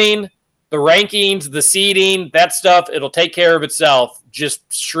keep winning. The rankings, the seeding, that stuff, it'll take care of itself.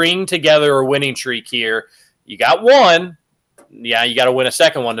 Just string together a winning streak here. You got one. Yeah, you got to win a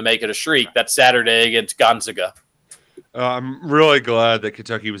second one to make it a streak. That's Saturday against Gonzaga. I'm really glad that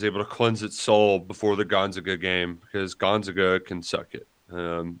Kentucky was able to cleanse its soul before the Gonzaga game, because Gonzaga can suck it.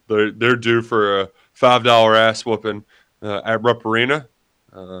 They're due for a $5 ass whooping at Rupp Arena,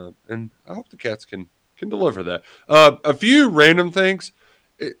 and I hope the Cats can deliver that. A few random things.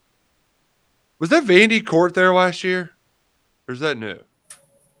 Was that Vandy Court there last year, or is that new?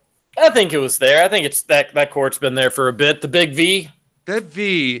 I think it was there. I think it's that court's been there for a bit. The big V. That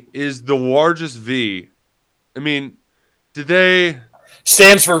V is the largest V. I mean, did they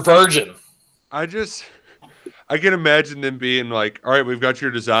stands for Virgin? I can imagine them being like, all right, we've got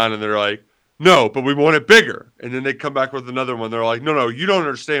your design, and they're like, no, but we want it bigger. And then they come back with another one. They're like, no, you don't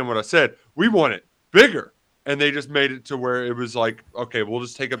understand what I said. We want it bigger. And they just made it to where it was like, okay, we'll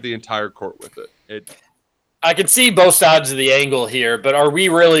just take up the entire court with it. I can see both sides of the angle here, but are we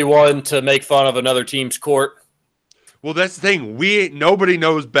really one to make fun of another team's court? Well, that's the thing. Nobody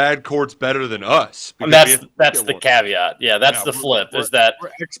knows bad courts better than us. And that's the caveat. Yeah, that's the flip. Is that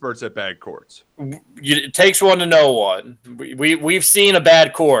we're experts at bad courts. It takes one to know one. We've seen a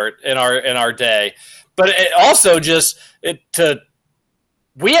bad court in our day, but it also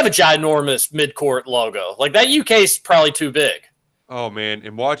we have a ginormous mid-court logo. Like that UK is probably too big. Oh man,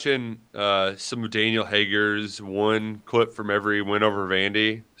 and watching some of Daniel Hager's one clip from every win over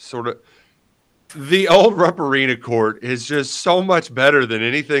Vandy, sort of the old Rupp Arena court is just so much better than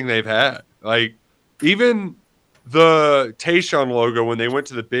anything they've had. Like even the Tayshaun logo when they went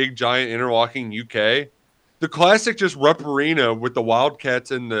to the big giant interlocking UK, the classic just Rupp Arena with the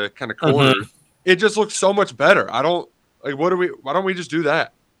Wildcats in the kind of corner, it just looks so much better. I don't like. Why don't we just do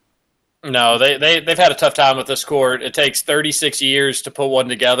that? No, they've had a tough time with this court. It takes 36 years to put one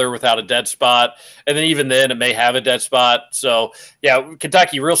together without a dead spot, and then even then, it may have a dead spot. So, yeah,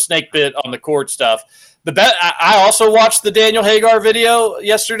 Kentucky, real snake bit on the court stuff. I also watched the Daniel Hagar video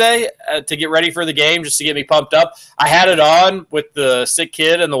yesterday to get ready for the game, just to get me pumped up. I had it on with the sick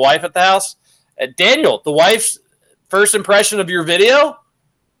kid and the wife at the house. Daniel, the wife's first impression of your video,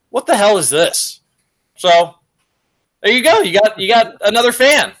 what the hell is this? So, there you go. You got another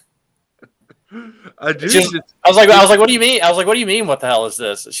fan. I do. I was like, what do you mean? I was like, what do you mean? What the hell is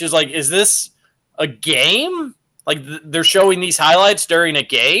this? She was like, is this a game? Like they're showing these highlights during a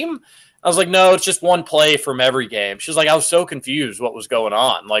game? I was like, no, it's just one play from every game. She was like, I was so confused what was going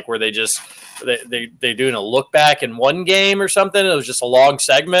on. Like, were they just they doing a look back in one game or something? It was just a long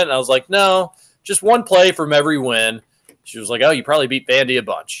segment. And I was like, no, just one play from every win. She was like, oh, you probably beat Vandy a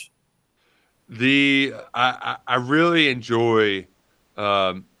bunch. I really enjoy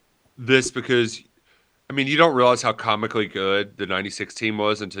this because, I mean, you don't realize how comically good the 96 team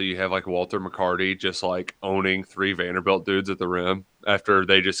was until you have like Walter McCarty just like owning 3 Vanderbilt dudes at the rim after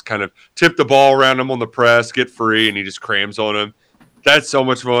they just kind of tip the ball around him on the press, get free, and he just crams on him. That's so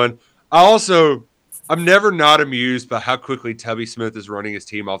much fun. I'm never not amused by how quickly Tubby Smith is running his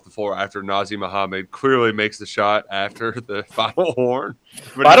team off the floor after Nazir Muhammad clearly makes the shot after the final horn.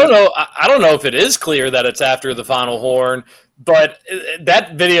 But I don't know. I don't know if it is clear that it's after the final horn, but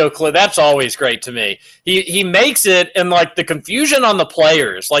that video clip, that's always great to me. He makes it, and like the confusion on the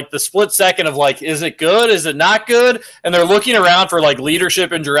players, like the split second of like, is it good? Is it not good? And they're looking around for like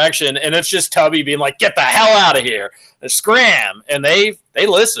leadership and direction, and it's just Tubby being like, get the hell out of here. Scram. And they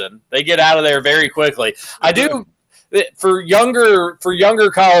listen. They get out of there very quickly. I do. For younger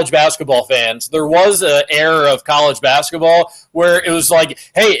college basketball fans, there was an era of college basketball where it was like,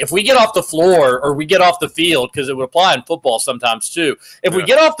 hey, if we get off the floor or we get off the field, because it would apply in football sometimes too, if we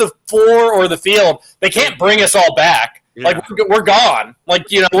get off the floor or the field, they can't bring us all back. Yeah. Like, we're gone.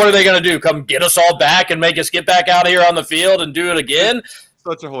 Like, you know, what are they going to do? Come get us all back and make us get back out here on the field and do it again?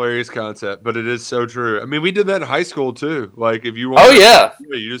 Such a hilarious concept, but it is so true. I mean, we did that in high school too. Like, if you want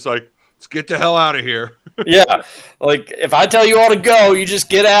you just like, let's get the hell out of here. Yeah. Like, if I tell you all to go, you just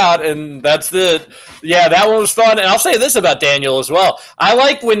get out, and that's it. Yeah, that one was fun. And I'll say this about Daniel as well. I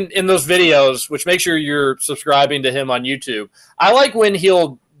like when in those videos, which make sure you're subscribing to him on YouTube, I like when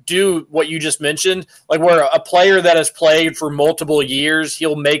he'll do what you just mentioned, like where a player that has played for multiple years,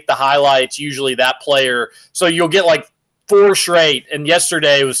 he'll make the highlights, usually that player. So you'll get like 4 straight, and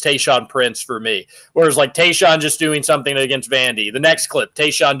yesterday was Tayshaun Prince for me. Whereas like Tayshaun just doing something against Vandy. The next clip,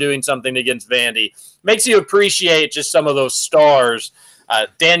 Tayshaun doing something against Vandy. Makes you appreciate just some of those stars.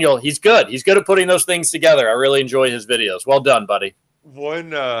 Daniel, he's good. He's good at putting those things together. I really enjoy his videos. Well done, buddy. One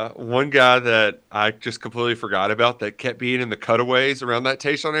guy that I just completely forgot about that kept being in the cutaways around that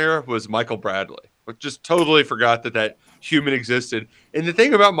Tayshaun era was Michael Bradley. I just totally forgot that human existed. And the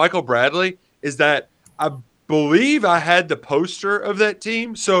thing about Michael Bradley is that I believe I had the poster of that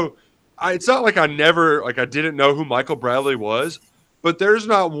team. So it's not like I didn't know who Michael Bradley was, but there's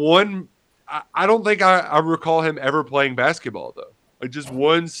not one. I don't think I recall him ever playing basketball though. Like just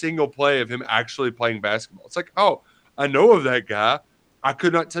one single play of him actually playing basketball. It's like, oh, I know of that guy. I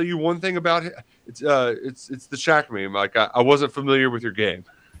could not tell you one thing about him. It's the Shaq meme. Like I wasn't familiar with your game.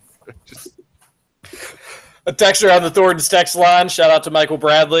 A texter on the Thornton's text line. Shout out to Michael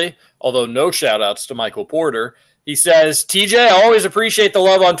Bradley, although no shout outs to Michael Porter. He says, TJ, I always appreciate the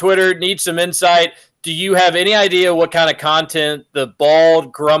love on Twitter. Need some insight. Do you have any idea what kind of content the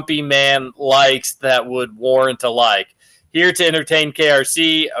bald, grumpy man likes that would warrant a like? Here to entertain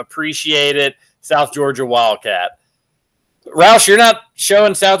KRC. Appreciate it. South Georgia Wildcat. Roush, you're not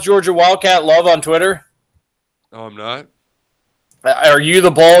showing South Georgia Wildcat love on Twitter? No, I'm not. Are you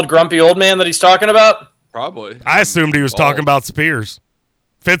the bald, grumpy old man that he's talking about? Probably. I assumed he was talking about Spears.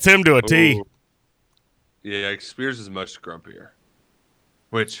 Fits him to a T. Ooh. Yeah, Spears is much grumpier.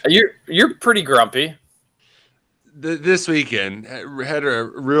 Which you're pretty grumpy. This weekend had a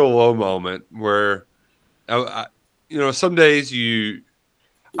real low moment where, some days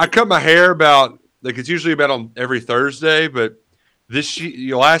I cut my hair about like it's usually about on every Thursday, but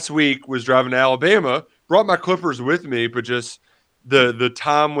last week was driving to Alabama, brought my clippers with me, but just the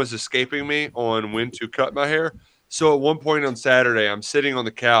time was escaping me on when to cut my hair. So at one point on Saturday, I'm sitting on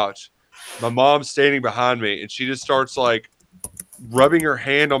the couch. My mom's standing behind me, and she just starts like rubbing her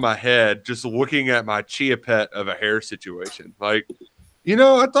hand on my head, just looking at my chia pet of a hair situation. Like,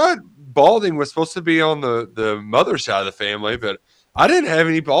 I thought balding was supposed to be on the mother side of the family, but I didn't have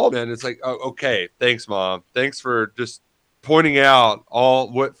any bald men. It's like, oh, okay, thanks, Mom. Thanks for just pointing out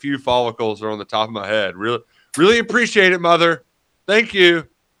what few follicles are on the top of my head. Really appreciate it, Mother. Thank you.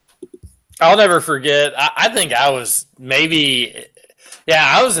 I'll never forget. I think I was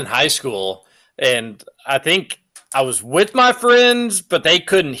I was in high school, and I think I was with my friends, but they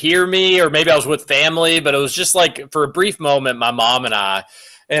couldn't hear me, or maybe I was with family, but it was just like for a brief moment, my mom and I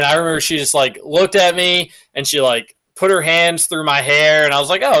remember she just like looked at me and she like put her hands through my hair, and I was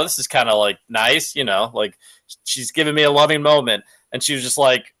like, oh, this is kind of like nice, like she's giving me a loving moment. And she was just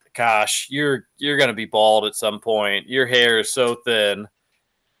like, gosh, you're going to be bald at some point. Your hair is so thin.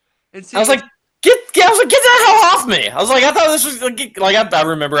 I was like, get that hell off me. I was like, I thought this was like, I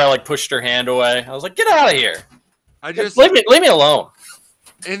remember I like pushed her hand away. I was like, get out of here. Leave me alone.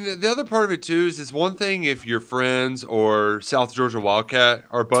 And the other part of it too is it's one thing if your friends or South Georgia Wildcat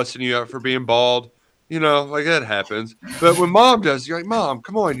are busting you up for being bald, like that happens. But when Mom does, you're like, Mom,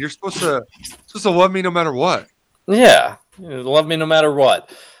 come on, you're supposed to love me no matter what. Yeah, love me no matter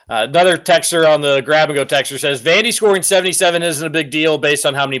what. Another texter on the Grab and Go texter says, Vandy scoring 77 isn't a big deal based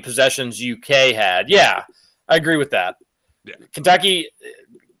on how many possessions UK had. Yeah, I agree with that. Yeah. Kentucky,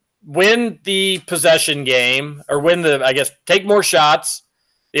 win the possession game, or take more shots.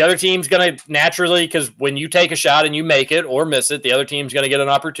 The other team's going to naturally, because when you take a shot and you make it or miss it, the other team's going to get an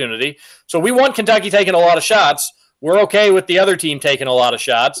opportunity. So we want Kentucky taking a lot of shots. We're okay with the other team taking a lot of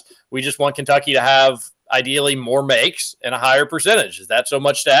shots. We just want Kentucky to have ideally more makes and a higher percentage. Is that so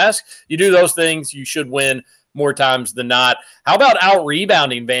much to ask? You do those things, you should win more times than not. How about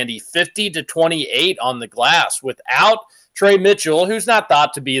out-rebounding Vandy 50-28 on the glass without Trey Mitchell, who's not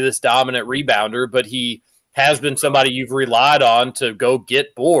thought to be this dominant rebounder, but he has been somebody you've relied on to go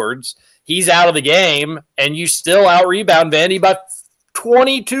get boards. He's out of the game, and you still out-rebound Vandy by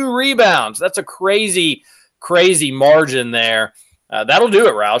 22 rebounds. That's a crazy, crazy margin there. That'll do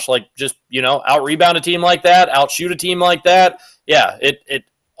it, Roush. Like, just, out-rebound a team like that, outshoot a team like that. Yeah,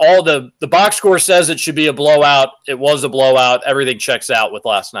 all the box score says it should be a blowout. It was a blowout. Everything checks out with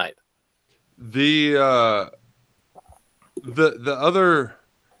last night. The other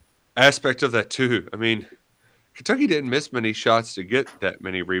aspect of that too, I mean, Kentucky didn't miss many shots to get that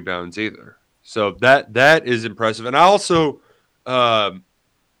many rebounds either. So that is impressive. And I also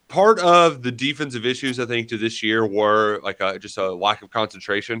part of the defensive issues, I think, to this year were like just a lack of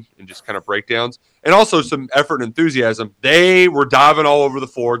concentration and just kind of breakdowns, and also some effort and enthusiasm. They were diving all over the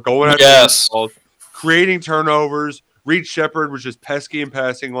floor, going after the balls, creating turnovers. Reed Shepherd was just pesky in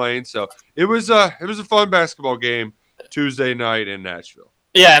passing lanes. So it was a fun basketball game Tuesday night in Nashville.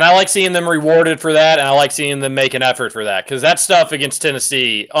 Yeah, and I like seeing them rewarded for that, and I like seeing them make an effort for that, because that stuff against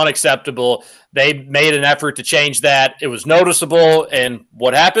Tennessee, unacceptable. They made an effort to change that. It was noticeable, and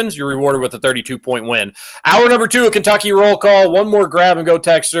what happens? You're rewarded with a 32-point win. Hour number 2 of Kentucky Roll Call, one more Grab and Go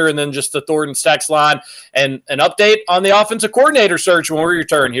texter, and then just the Thornton's text line, and an update on the offensive coordinator search when we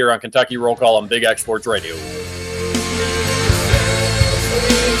return here on Kentucky Roll Call on Big X Sports Radio.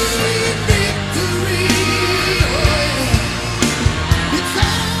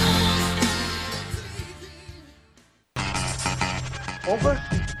 Over?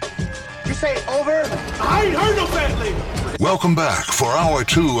 You say over? I ain't heard no bad thing. Welcome back for Hour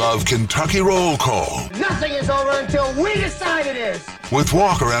 2 of Kentucky Roll Call Nothing is over until we decide it is. with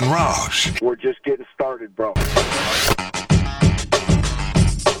Walker and Roush. We're just getting started, bro.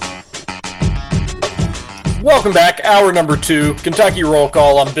 Welcome back. Hour number 2, Kentucky Roll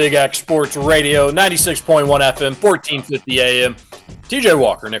Call on Big X Sports Radio, 96.1 FM, 1450 AM. TJ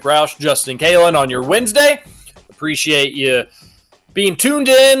Walker, Nick Roush, Justin Kalen on your Wednesday. Appreciate you being tuned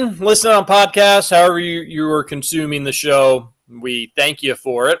in, listening on podcasts, however you are consuming the show. We thank you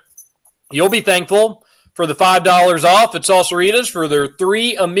for it. You'll be thankful for the $5 off at Salsaritas for their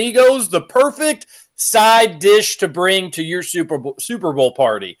 3 Amigos, the perfect side dish to bring to your Super Bowl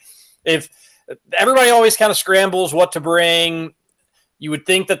party. If everybody always kind of scrambles what to bring, you would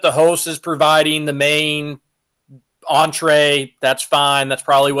think that the host is providing the main entree. That's fine. That's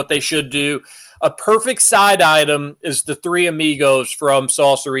probably what they should do. A perfect side item is the 3 Amigos from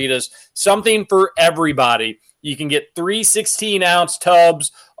Salsaritas, something for everybody. You can get 3 16-ounce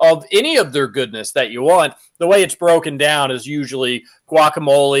tubs of any of their goodness that you want. The way it's broken down is usually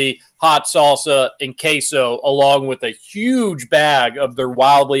guacamole, hot salsa, and queso, along with a huge bag of their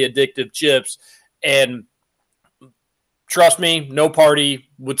wildly addictive chips. And trust me, no party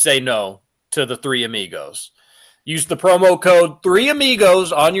would say no to the 3 Amigos. Use the promo code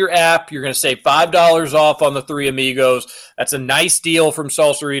 3Amigos on your app. You're going to save $5 off on the 3 Amigos. That's a nice deal from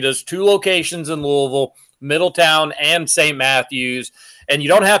Salsaritas. 2 locations in Louisville, Middletown, and St. Matthews. And you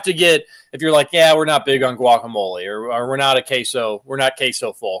don't have to get, if you're like, yeah, we're not big on guacamole or we're not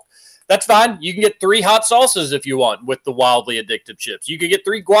queso folk. That's fine. You can get 3 hot salsas if you want with the wildly addictive chips. You could get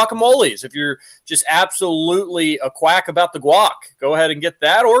 3 guacamoles if you're just absolutely a quack about the guac. Go ahead and get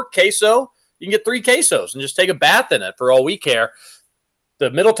that, or queso. You can get 3 quesos and just take a bath in it for all we care. The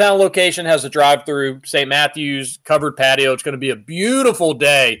Middletown location has a drive-through. St. Matthews covered patio. It's going to be a beautiful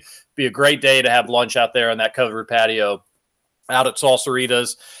day. Be a great day to have lunch out there on that covered patio out at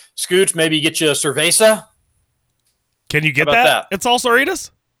Salsaritas. Scooch, maybe get you a cerveza. Can you get that at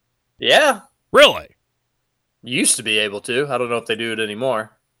Salsaritas? Yeah. Really? Used to be able to. I don't know if they do it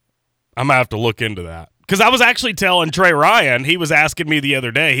anymore. I'm going to have to look into that. Because I was actually telling Trey Ryan, he was asking me the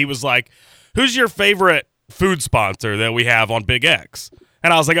other day, he was like, who's your favorite food sponsor that we have on Big X?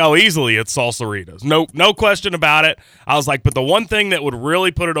 And I was like, oh, easily it's Salsaritas. No question about it. I was like, but the one thing that would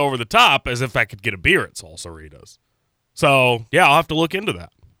really put it over the top is if I could get a beer at Salsaritas. So, yeah, I'll have to look into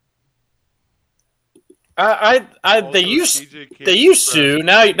that. They used to.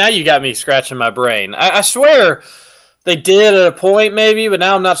 Now you got me scratching my brain. I swear they did at a point maybe, but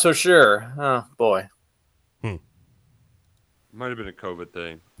now I'm not so sure. Oh boy. Might have been a COVID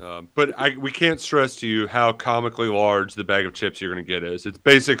thing, but we can't stress to you how comically large the bag of chips you're going to get is. It's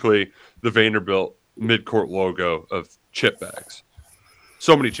basically the Vanderbilt midcourt logo of chip bags.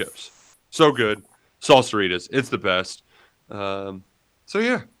 So many chips, so good. Salsaritas, it's the best. So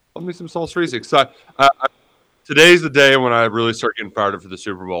yeah. Love me some Salsaritas. Today's the day when I really start getting fired up for the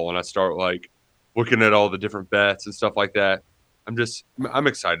Super Bowl and I start like looking at all the different bets and stuff like that. I'm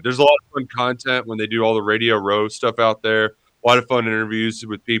excited. There's a lot of fun content when they do all the Radio Row stuff out there. A lot of fun interviews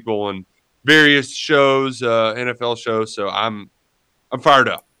with people and various shows, NFL shows. So I'm fired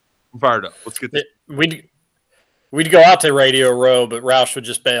up. Let's get this. We'd go out to Radio Row, but Roush would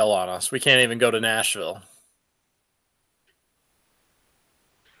just bail on us. We can't even go to Nashville.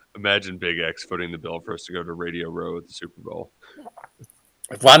 Imagine Big X footing the bill for us to go to Radio Row at the Super Bowl.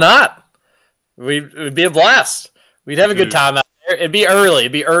 Why not? It would be a blast. We'd have a good time out there. It'd be early.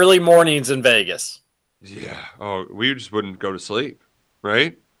 It'd be early mornings in Vegas. Yeah. Oh, we just wouldn't go to sleep,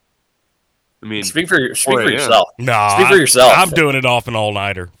 right? I mean, speak for yourself. No, speak for yourself. I'm doing it off an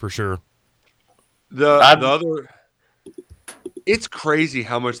all-nighter for sure. It's crazy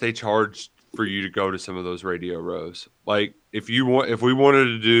how much they charge for you to go to some of those Radio Rows. Like if we wanted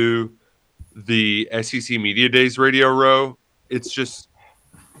to do the SEC Media Days Radio Row, it's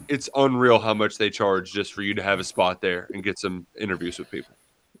unreal how much they charge just for you to have a spot there and get some interviews with people.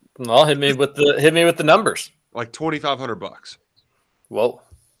 Well, hit me with the numbers. Like $2,500. Whoa,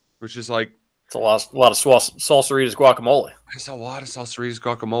 which is like it's a lot of Salsaritas guacamole. It's a lot of Salsaritas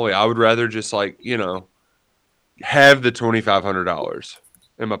guacamole. I would rather just have the $2,500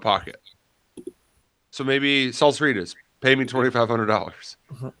 in my pocket. So maybe Salsaritas, pay me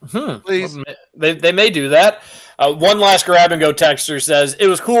 $2,500. Please. They may do that. One last grab and go texter says, it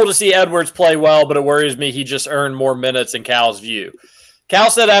was cool to see Edwards play well, but it worries me he just earned more minutes in Cal's view. Cal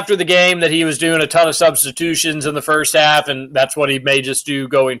said after the game that he was doing a ton of substitutions in the first half, and that's what he may just do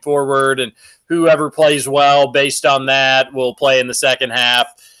going forward. And whoever plays well based on that will play in the second half.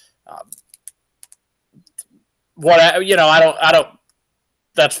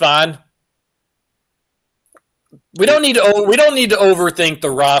 That's fine. We don't need to overthink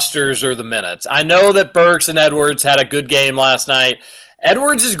the rosters or the minutes. I know that Burks and Edwards had a good game last night.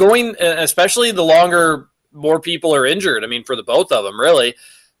 Edwards is going, especially the longer more people are injured. I mean, for the both of them, really.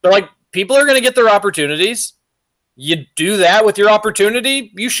 But like, people are going to get their opportunities. You do that with your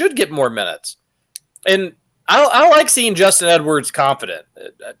opportunity, you should get more minutes. And I like seeing Justin Edwards confident.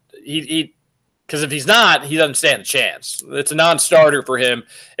 Because if he's not, he doesn't stand a chance. It's a non-starter for him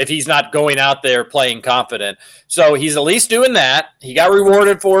if he's not going out there playing confident. So he's at least doing that. He got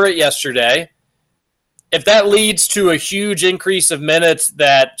rewarded for it yesterday. If that leads to a huge increase of minutes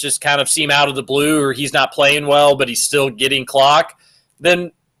that just kind of seem out of the blue, or he's not playing well, but he's still getting clock,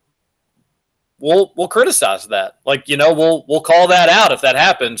 then we'll criticize that. We'll call that out if that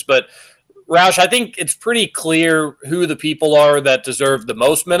happens. But Roush, I think it's pretty clear who the people are that deserve the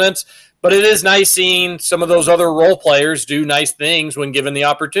most minutes. But it is nice seeing some of those other role players do nice things when given the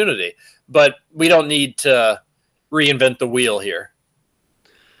opportunity. But we don't need to reinvent the wheel here.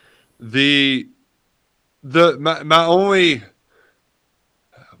 My only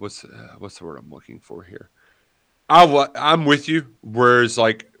what's the word I'm looking for here? I'm with you. Whereas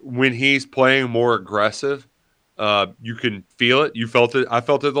when he's playing more aggressive, you can feel it. You felt it. I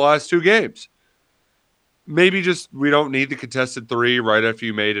felt it the last 2 games. maybe just we don't need the contested three right after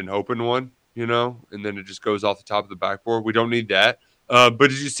you made an open one, and then it just goes off the top of the backboard. We don't need that. But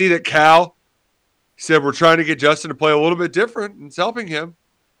did you see that Cal said we're trying to get Justin to play a little bit different, and it's helping him.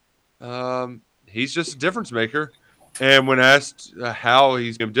 He's just a difference maker. And when asked how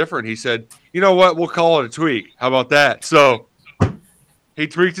he's different, he said, you know what, we'll call it a tweak. How about that? So he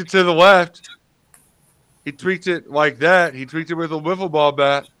tweaked it to the left. He tweaked it like that. He tweaked it with a wiffle ball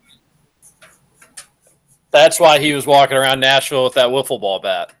bat. That's why he was walking around Nashville with that wiffle ball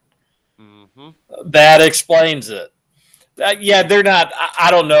bat. Mm-hmm. That explains it. Yeah, they're not. I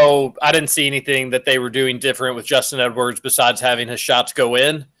don't know. I didn't see anything that they were doing different with Justin Edwards besides having his shots go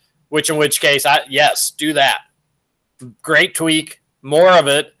in, in which case, yes, do that. Great tweak. More of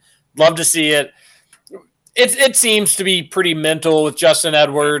it. Love to see it. It seems to be pretty mental with Justin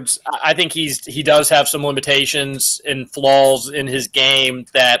Edwards. I think he does have some limitations and flaws in his game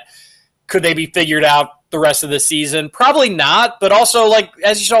that could they be figured out the rest of the season? Probably not, but also, like,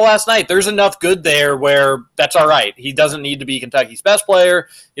 as you saw last night, there's enough good there where that's all right. He doesn't need to be Kentucky's best player.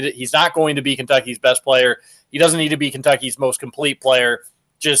 He's not going to be Kentucky's best player. He doesn't need to be Kentucky's most complete player.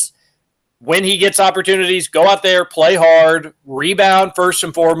 Just when he gets opportunities, go out there, play hard, rebound first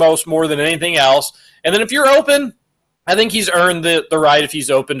and foremost more than anything else. And then if you're open, I think he's earned the right if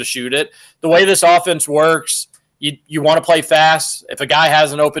he's open to shoot it. The way this offense works, you want to play fast. If a guy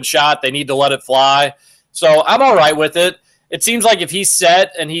has an open shot, they need to let it fly. So I'm all right with it. It seems like if he's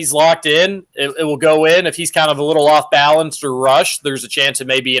set and he's locked in, it will go in. If he's kind of a little off balance or rushed, there's a chance it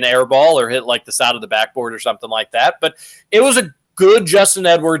may be an air ball or hit like the side of the backboard or something like that. But it was a good Justin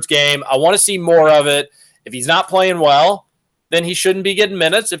Edwards game. I want to see more of it. If he's not playing well, then he shouldn't be getting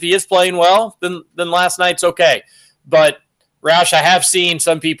minutes. If he is playing well, then last night's okay. But, Roush, I have seen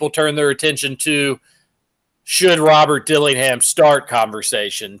some people turn their attention to should Robert Dillingham start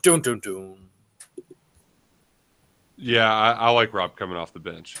conversation. Dun, dun, dun. Yeah, I like Rob coming off the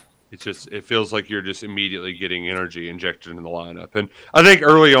bench. It feels like you're just immediately getting energy injected in the lineup. And I think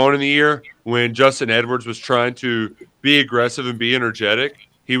early on in the year, when Justin Edwards was trying to be aggressive and be energetic,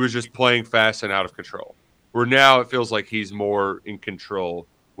 he was just playing fast and out of control. Where now it feels like he's more in control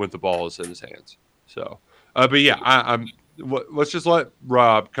when the ball is in his hands. So, but yeah, let's just let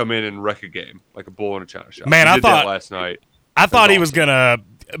Rob come in and wreck a game like a bull in a china shop. Man, he I did thought that last night. I thought he was gonna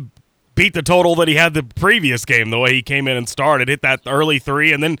beat the total that he had the previous game. The way he came in and started, hit that early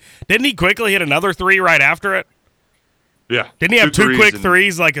three, and then didn't he quickly hit another three right after it? Yeah. Didn't he have two quick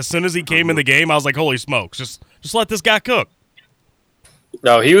threes like as soon as he came in the game? I was like, holy smokes, just let this guy cook.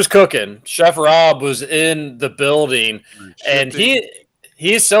 No, he was cooking. Chef Rob was in the building, and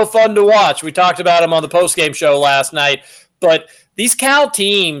he's so fun to watch. We talked about him on the postgame show last night, but these Cal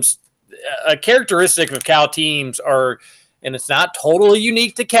teams, a characteristic of Cal teams are, and it's not totally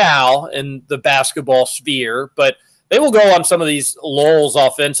unique to Cal in the basketball sphere, but they will go on some of these lulls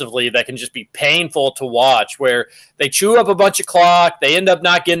offensively that can just be painful to watch, where they chew up a bunch of clock, they end up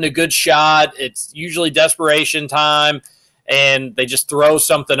not getting a good shot. It's usually desperation time, and they just throw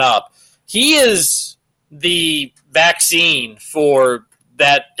something up. He is the vaccine for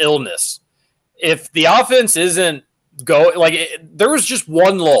that illness. If the offense isn't there was just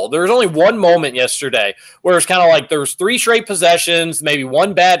one lull. There was only one moment yesterday where it's kind of like there was 3 straight possessions, maybe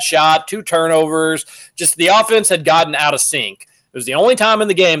one bad shot, 2 turnovers. Just the offense had gotten out of sync. It was the only time in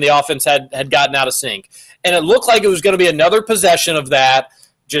the game the offense had gotten out of sync. And it looked like it was going to be another possession of that,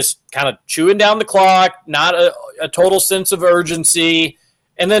 just kind of chewing down the clock, not a total sense of urgency.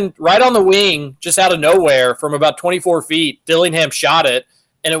 And then right on the wing, just out of nowhere from about 24 feet, Dillingham shot it,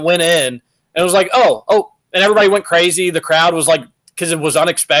 and it went in. And it was like, oh. And everybody went crazy. The crowd was like, because it was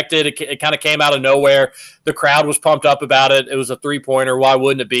unexpected. It kind of came out of nowhere. The crowd was pumped up about it. It was a 3-pointer. Why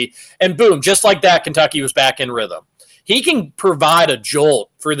wouldn't it be? And boom, just like that, Kentucky was back in rhythm. He can provide a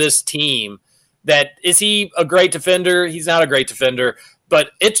jolt for this team. Is he a great defender? He's not a great defender,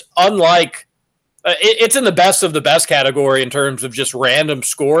 but it's unlike it's in the best of the best category in terms of just random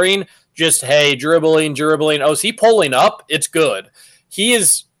scoring. Just, hey, dribbling. Oh, is he pulling up? It's good. He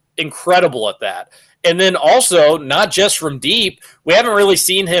is incredible at that. And then also, not just from deep, we haven't really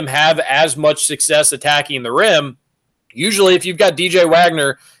seen him have as much success attacking the rim. Usually, if you've got DJ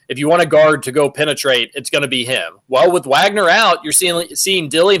Wagner, if you want a guard to go penetrate, it's going to be him. Well, with Wagner out, you're seeing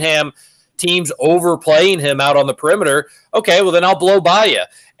Dillingham teams overplaying him out on the perimeter. Okay, well, then I'll blow by you.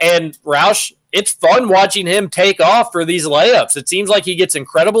 And Roush, it's fun watching him take off for these layups. It seems like he gets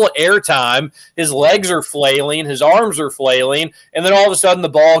incredible airtime. His legs are flailing. His arms are flailing. And then all of a sudden the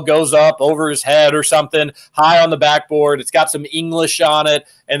ball goes up over his head or something high on the backboard. It's got some English on it,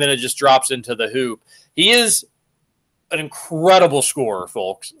 and then it just drops into the hoop. He is an incredible scorer,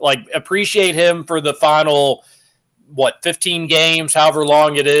 folks. Like, appreciate him for the final, 15 games, however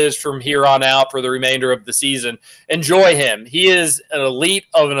long it is from here on out for the remainder of the season. Enjoy him. He is an elite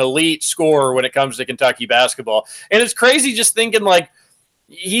of an elite scorer when it comes to Kentucky basketball. And it's crazy just thinking, like,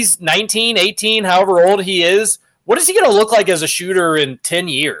 he's 19, 18, however old he is. What is he going to look like as a shooter in 10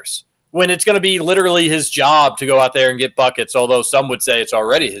 years when it's going to be literally his job to go out there and get buckets, although some would say it's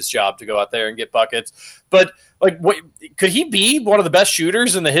already his job to go out there and get buckets. But, like, could he be one of the best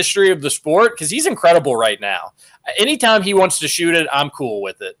shooters in the history of the sport? Because he's incredible right now. Anytime he wants to shoot it, I'm cool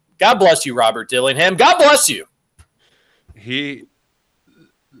with it. God bless you, Robert Dillingham. God bless you.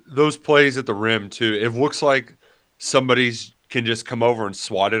 Those plays at the rim, too, it looks like somebody's can just come over and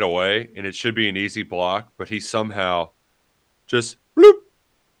swat it away, and it should be an easy block, but he somehow just bloop,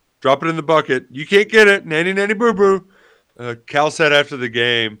 drop it in the bucket. You can't get it. Nanny, nanny, boo-boo. Cal said after the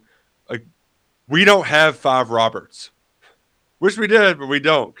game, like, we don't have 5 Roberts. Wish we did, but we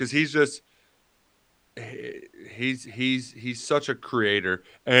don't, because he's just he's such a creator.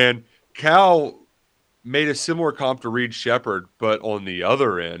 And Cal made a similar comp to Reed Shepherd, but on the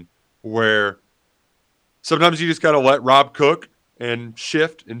other end, where sometimes you just got to let Rob cook and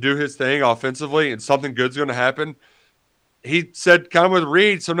shift and do his thing offensively, and something good's going to happen. He said kind of with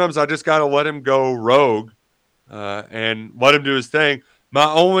Reed, sometimes I just got to let him go rogue and let him do his thing. My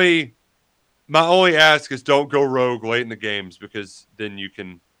only ask is don't go rogue late in the games, because then it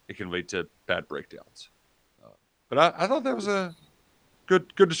can lead to bad breakdowns. But I thought that was a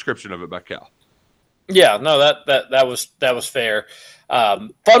good description of it by Cal. Yeah, no, that was fair.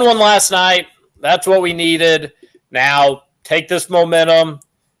 Fun one last night. That's what we needed. Now take this momentum.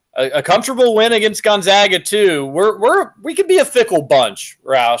 A comfortable win against Gonzaga too. We could be a fickle bunch,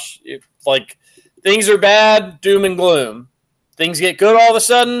 Roush. If, like, things are bad, doom and gloom. Things get good all of a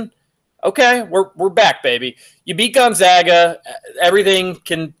sudden. Okay, we're back, baby. You beat Gonzaga, everything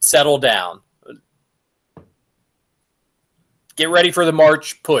can settle down. Get ready for the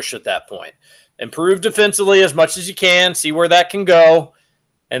March push at that point. Improve defensively as much as you can, see where that can go,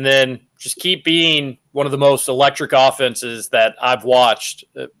 and then just keep being one of the most electric offenses that I've watched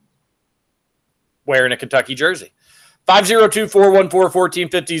wearing a Kentucky jersey.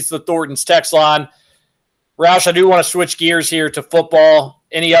 502-414-1450 is the Thornton's text line. Roush, I do want to switch gears here to football.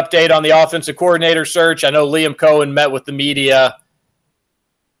 Any update on the offensive coordinator search? I know Liam Cohen met with the media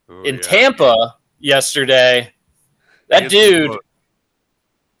in Tampa yesterday. That dude,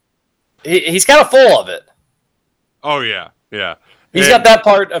 he's kind of full of it. Oh, yeah, yeah. He's got that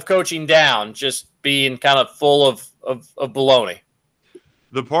part of coaching down, just being kind of full of baloney.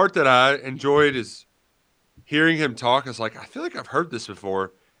 The part that I enjoyed is hearing him talk. I was like, I feel like I've heard this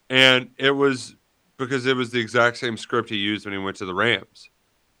before. And it was because it was the exact same script he used when he went to the Rams.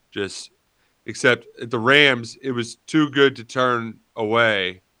 Except at the Rams, it was too good to turn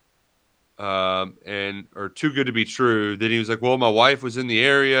away or too good to be true. Then he was like, well, my wife was in the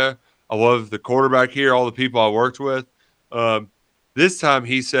area. I love the quarterback here, all the people I worked with. This time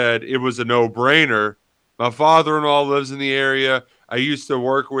he said it was a no-brainer. My father-in-law lives in the area. I used to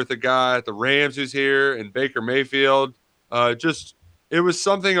work with a guy at the Rams who's here, and Baker Mayfield. It was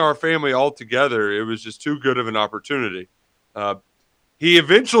something our family all together. It was just too good of an opportunity. He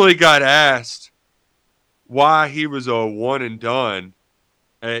eventually got asked why he was a one and done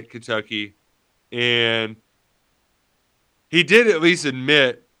at Kentucky, and he did at least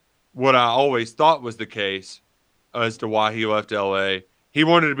admit what I always thought was the case as to why he left L.A. He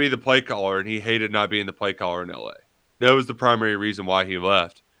wanted to be the play caller, and he hated not being the play caller in L.A. That was the primary reason why he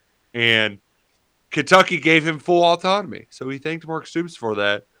left. And Kentucky gave him full autonomy, so he thanked Mark Stoops for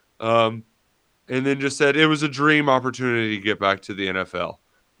that, and then just said it was a dream opportunity to get back to the NFL.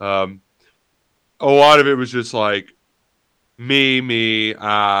 A lot of it was just like, me,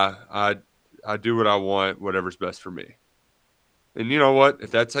 I do what I want, whatever's best for me. And you know what?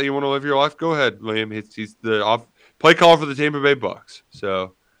 If that's how you want to live your life, go ahead, Liam. He's the play caller for the Tampa Bay Bucks.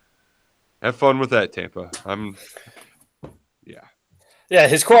 So have fun with that, Tampa. Yeah,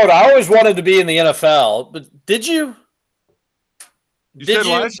 his quote, I always wanted to be in the NFL, but did you? You said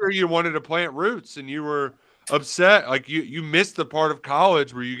last year you wanted to plant roots and you were upset. Like you missed the part of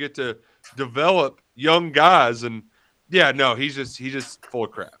college where you get to develop young guys. And yeah, no, he's just full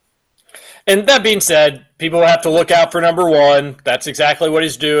of crap. And that being said, people have to look out for number one. That's exactly what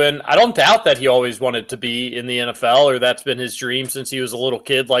he's doing. I don't doubt that he always wanted to be in the NFL, or that's been his dream since he was a little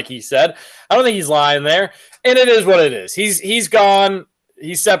kid, like he said. I don't think he's lying there. And it is what it is. He's gone.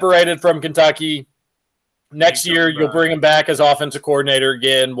 He's separated from Kentucky. Next year, you'll bring him back as offensive coordinator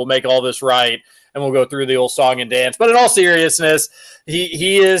again. We'll make all this right. and we'll go through the old song and dance. But in all seriousness,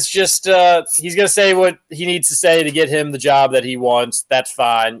 he is just he's going to say what he needs to say to get him the job that he wants. That's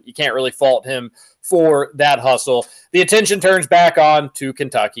fine. You can't really fault him for that hustle. The attention turns back on to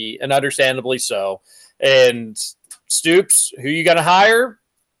Kentucky, and understandably so. And Stoops, who you going to hire?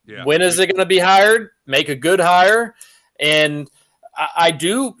 Yeah. When is it going to be hired? Make a good hire. And I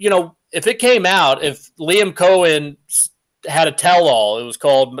do, if it came out, if Liam Cohen had a tell-all, it was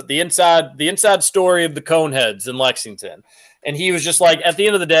called the inside story of the Coneheads in Lexington. And he was just like, at the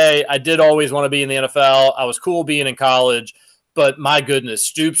end of the day, I did always want to be in the NFL. I was cool being in college, but my goodness,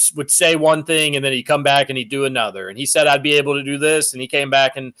 Stoops would say one thing and then he'd come back and he'd do another. And he said I'd be able to do this, and he came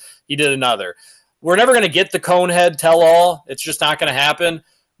back and he did another. We're never going to get the Conehead tell-all. It's just not going to happen.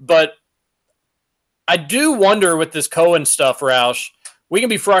 But I do wonder with this Cohen stuff, Roush, we can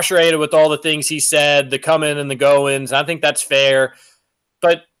be frustrated with all the things he said, the come-in and the go-ins. I think that's fair.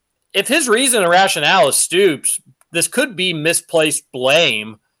 But if his reason and rationale is Stoops, this could be misplaced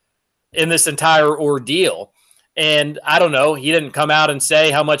blame in this entire ordeal. And I don't know, he didn't come out and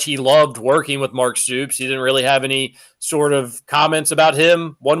say how much he loved working with Mark Stoops. He didn't really have any sort of comments about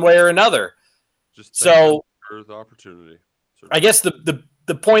him one way or another. Just so for the opportunity. I guess the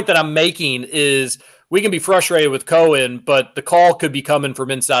point that I'm making is we can be frustrated with Cohen, but the call could be coming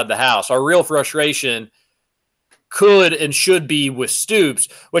from inside the house. Our real frustration could and should be with Stoops,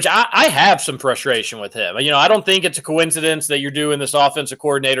 which I have some frustration with him. I don't think it's a coincidence that you're doing this offensive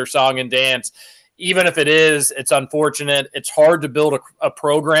coordinator song and dance. Even if it is, it's unfortunate. It's hard to build a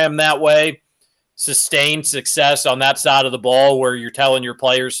program that way, sustain success on that side of the ball where you're telling your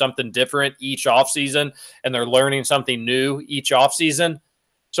players something different each offseason and they're learning something new each offseason.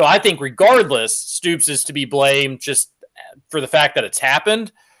 So I think regardless, Stoops is to be blamed just for the fact that it's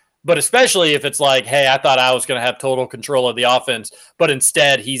happened. But especially if it's like, hey, I thought I was going to have total control of the offense, but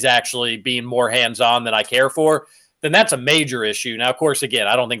instead he's actually being more hands-on than I care for, then that's a major issue. Now, of course, again,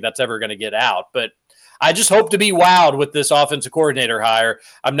 I don't think that's ever going to get out, but I just hope to be wowed with this offensive coordinator hire.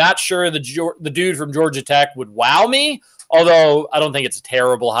 I'm not sure the dude from Georgia Tech would wow me, although I don't think it's a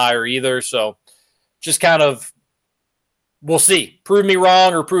terrible hire either. So just kind of, we'll see. Prove me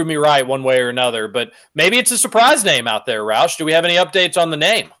wrong or prove me right one way or another. But maybe it's a surprise name out there, Roush. Do we have any updates on the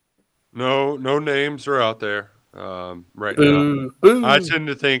name? No names are out there right Boo. now. Boo. I tend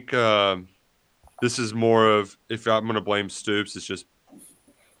to think this is more of, if I'm going to blame Stoops, it's just,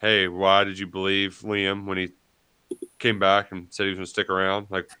 hey, why did you believe Liam when he came back and said he was going to stick around?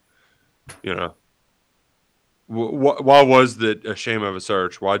 Like, why was that a shame of a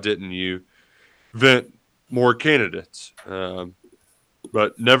search? Why didn't you vent more candidates?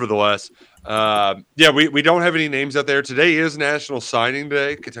 But nevertheless, we don't have any names out there. Today is National Signing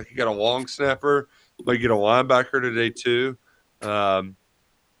Day. Kentucky got a long snapper. Might get a linebacker today too.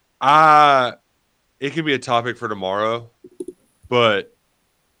 It can be a topic for tomorrow, but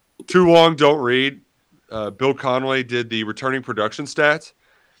too long, don't read. Bill Conway did the returning production stats,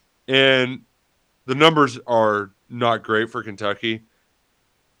 and the numbers are not great for Kentucky.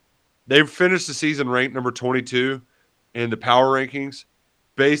 They've finished the season ranked number 22 in the power rankings.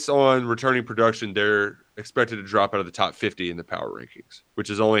 Based on returning production, they're expected to drop out of the top 50 in the power rankings, which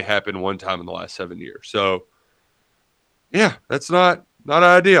has only happened one time in the last 7 years. So, yeah, that's not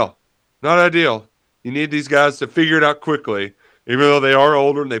ideal. Not ideal. You need these guys to figure it out quickly. Even though they are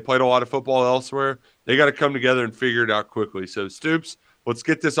older and they played a lot of football elsewhere, they got to come together and figure it out quickly. So, Stoops, let's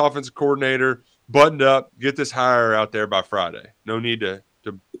get this offensive coordinator buttoned up, get this hire out there by Friday. No need to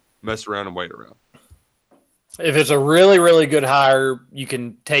mess around and wait around. If it's a really, really good hire, you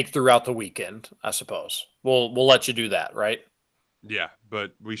can take throughout the weekend, I suppose. We'll let you do that, right? Yeah,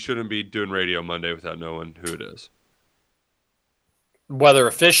 but we shouldn't be doing radio Monday without knowing who it is. Whether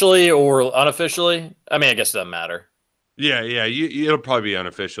officially or unofficially? I mean, I guess it doesn't matter. Yeah. It'll probably be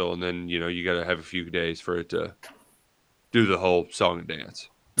unofficial, and then, you got to have a few days for it to do the whole song and dance.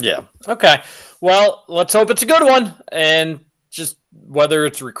 Yeah. Okay. Well, let's hope it's a good one. And just whether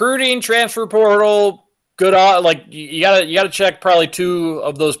it's recruiting, transfer portal, good, like you gotta check probably 2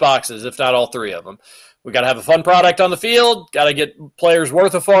 of those boxes, if not all 3 of them. We got to have a fun product on the field. Got to get players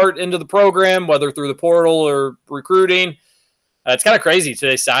worth a fart into the program, whether through the portal or recruiting. It's kind of crazy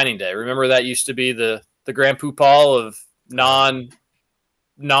today's signing day. Remember that used to be the grand poobah of non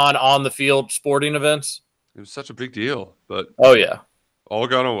on the field sporting events. It was such a big deal, but oh yeah, all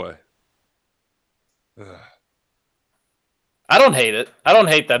gone away. Ugh. I don't hate it. I don't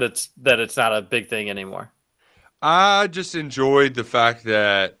hate that it's not a big thing anymore. I just enjoyed the fact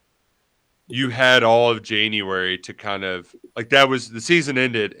that you had all of January to kind of, like, that was the season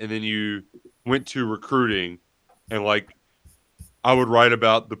ended, and then you went to recruiting, and like I would write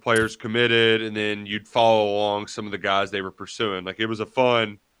about the players committed, and then you'd follow along some of the guys they were pursuing. Like it was a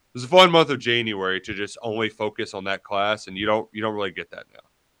fun month of January to just only focus on that class, and you don't really get that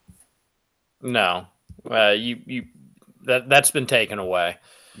No, now. that's been taken away.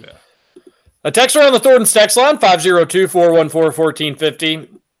 Yeah. A texter on the Thornton's text line 502-414-1450.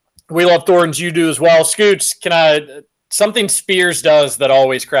 We love Thornton's. You do as well. Scoots, something Spears does that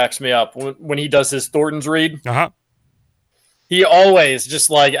always cracks me up when he does his Thornton's read. He always just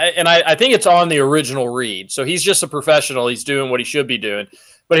I think it's on the original read. So he's just a professional. He's doing what he should be doing,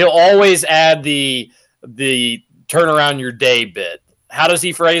 but he'll always add the turn around your day bit. How does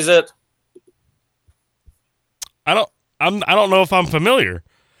he phrase it? I don't know if I'm familiar.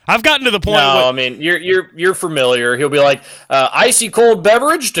 I've gotten to the point. No, I mean you're familiar. He'll be like icy cold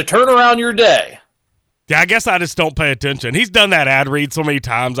beverage to turn around your day. Yeah, I guess I just don't pay attention. He's done that ad read so many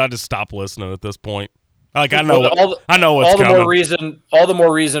times. I just stop listening at this point. Like I know what's coming. All the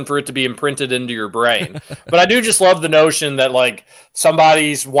more reason for it to be imprinted into your brain. But I do just love the notion that like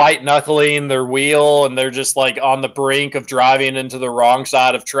somebody's white knuckling their wheel and they're just like on the brink of driving into the wrong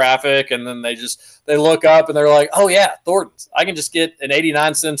side of traffic, and then they look up and they're like, "Oh yeah, Thornton's. I can just get an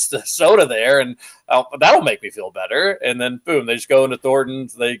 89-cent soda there, and that'll make me feel better." And then boom, they just go into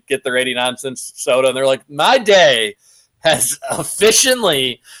Thornton's, they get their 89-cent soda, and they're like, "My day has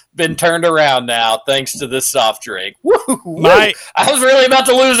efficiently been turned around now thanks to this soft drink." I was really about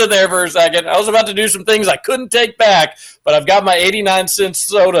to lose it there for a second. I was about to do some things I couldn't take back, but I've got my 89-cent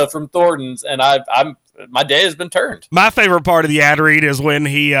soda from Thornton's, and my day has been turned. My favorite part of the ad read is when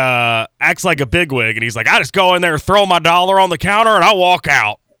he acts like a bigwig, and he's like, "I just go in there, throw my dollar on the counter, and I walk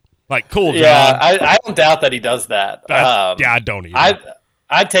out." Like, cool, John. Yeah, I don't doubt that he does that. I don't either.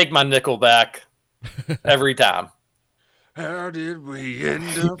 I take my nickel back every time. How did we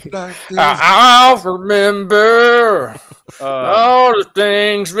end up like this? I'll remember all the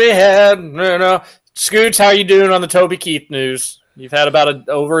things we had. Scoots, how you doing on the Toby Keith news? You've had about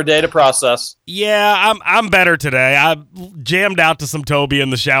over a day to process. Yeah, I'm better today. I jammed out to some Toby in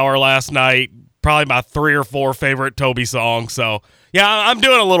the shower last night. Probably my 3 or 4 favorite Toby songs. So yeah, I'm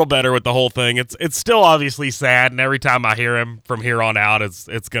doing a little better with the whole thing. It's still obviously sad, and every time I hear him from here on out,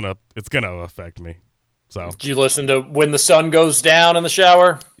 it's gonna affect me. So, did you listen to When the Sun Goes Down in the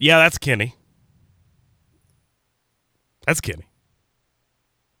shower? Yeah, that's Kenny.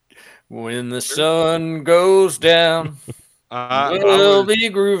 When the sun goes down, we'll be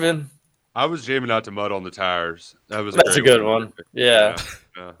grooving. I was jamming out to Mud on the Tires. That's a good one. Yeah.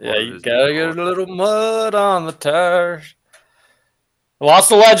 You gotta get a little mud on the tires. Lost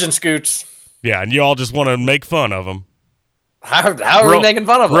the legend, Scoots. Yeah, and you all just want to make fun of him. How are we making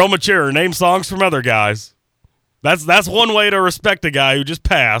fun of him? Real mature. Name songs from other guys. That's one way to respect a guy who just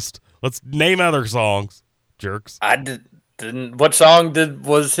passed. Let's name other songs, jerks. I didn't. What song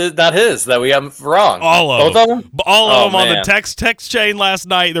was his? Not his that we got wrong. All of both them. Of them. All of them on the text chain last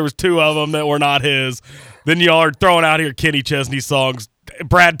night. There was 2 of them that were not his. Then y'all are throwing out here Kenny Chesney songs,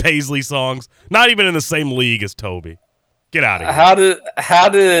 Brad Paisley songs, not even in the same league as Toby. Get out of here. How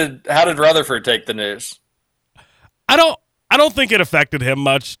did Rutherford take the news? I don't think it affected him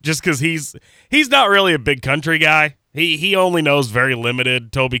much, just because he's not really a big country guy. He only knows very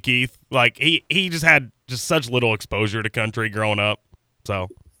limited Toby Keith. Like he just had such little exposure to country growing up, so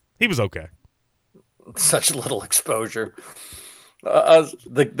he was okay. Such little exposure.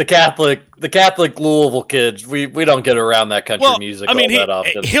 The Catholic Louisville kids, we don't get around that country music that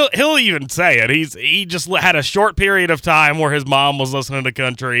often. He'll even say it. He just had a short period of time where his mom was listening to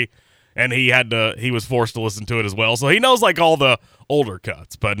country, and he was forced to listen to it as well. So he knows like all the older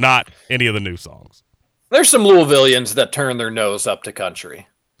cuts, but not any of the new songs. There's some Louisvillians that turn their nose up to country.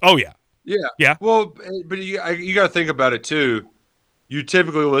 Oh yeah. Yeah. Well, but you got to think about it too. You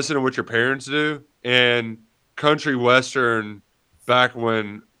typically listen to what your parents do, and country western back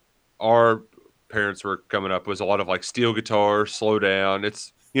when our parents were coming up was a lot of like steel guitar, slow down.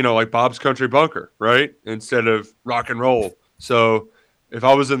 It's like Bob's Country Bunker, right? Instead of rock and roll. So if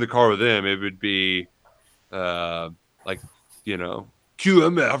I was in the car with them, it would be QMF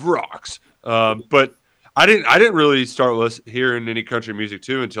rocks. But I didn't really start hearing any country music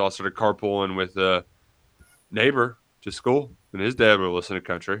too until I started carpooling with a neighbor to school, and his dad would listen to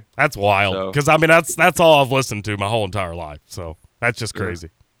country. That's wild, because that's all I've listened to my whole entire life. So that's just crazy.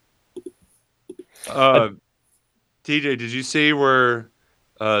 TJ, did you see where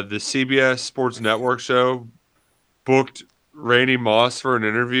the CBS Sports Network show booked Randy Moss for an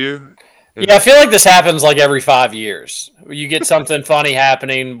interview? Yeah, I feel like this happens like every 5 years. You get something funny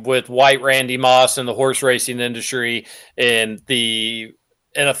happening with white Randy Moss in the horse racing industry, and the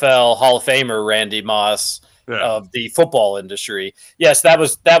NFL Hall of Famer Randy Moss of the football industry. Yes, that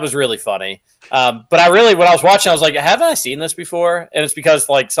was really funny. But when I was watching, I was like, haven't I seen this before? And it's because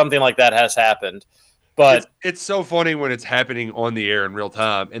like something like that has happened. But it's so funny when it's happening on the air in real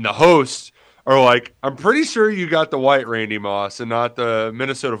time, and the hosts are like, I'm pretty sure you got the white Randy Moss and not the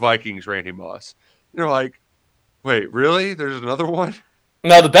Minnesota Vikings Randy Moss. You're like, wait, really? There's another one?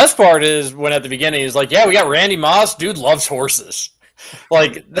 No, the best part is when at the beginning he's like, yeah, we got Randy Moss. Dude loves horses.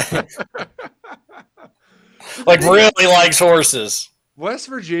 Like, like really likes horses. West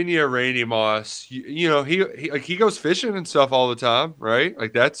Virginia Randy Moss, you know, he goes fishing and stuff all the time, right?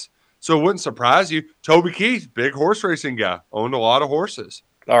 Like so it wouldn't surprise you. Toby Keith, big horse racing guy, owned a lot of horses.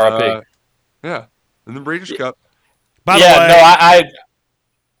 R.I.P. Yeah, in the Breeders' Cup. By the way, I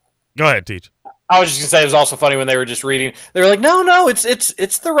go ahead, Teach. I was just gonna say it was also funny when they were just reading. They were like, no,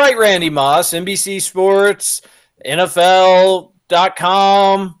 it's the right Randy Moss, NBC Sports,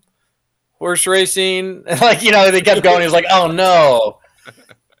 NFL.com, horse racing. Like, you know, they kept going. He was like, oh no.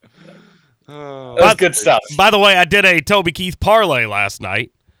 That was good stuff. By the way, I did a Toby Keith parlay last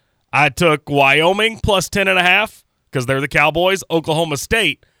night. I took Wyoming plus 10.5 because they're the Cowboys, Oklahoma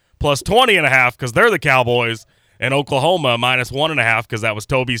State plus 20.5 because they're the Cowboys, and Oklahoma minus 1.5 because that was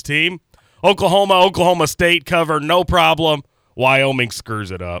Toby's team. Oklahoma State cover, no problem. Wyoming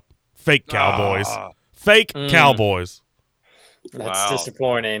screws it up. Fake Cowboys. Fake Cowboys. That's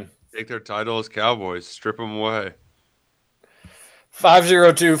disappointing. Take their title as Cowboys. Strip them away.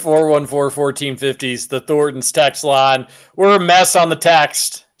 502-414-1450 is the Thornton's text line. We're a mess on the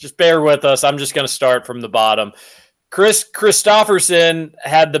text. Just bear with us. I'm just going to start from the bottom. Chris Christopherson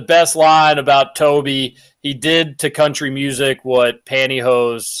had the best line about Toby. He did to country music what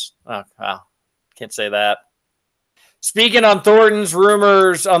pantyhose. Oh, wow. Can't say that. Speaking on Thornton's,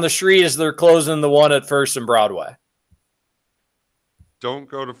 rumors on the street is they're closing the one at First and Broadway. Don't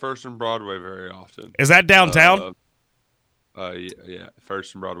go to First and Broadway very often. Is that downtown? Yeah,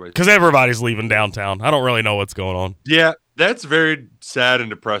 First and Broadway. Because everybody's leaving downtown. I don't really know what's going on. Yeah, that's very sad and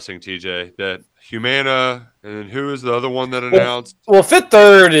depressing, TJ, that Humana, and who is the other one that announced? Well, Fifth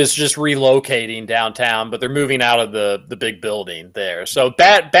Third is just relocating downtown, but they're moving out of the big building there. So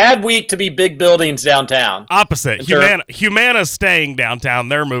bad week to be big buildings downtown. Opposite. Humana's staying downtown.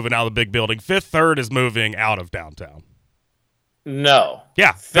 They're moving out of the big building. Fifth Third is moving out of downtown. No.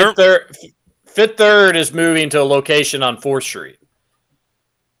 Yeah. Fifth Third is moving to a location on 4th Street.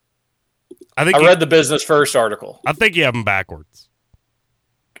 I read the Business First article. I think you have them backwards.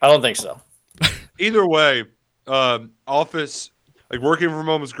 I don't think so. Either way, office, like working from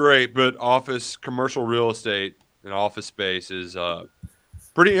home is great, but office, commercial real estate and office space is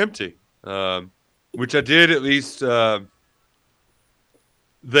pretty empty, which I did at least. They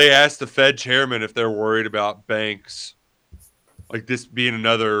asked the Fed chairman if they're worried about banks, like this being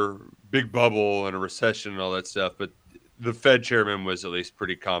another big bubble and a recession and all that stuff. But the Fed chairman was at least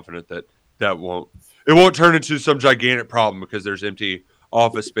pretty confident that it won't turn into some gigantic problem because there's empty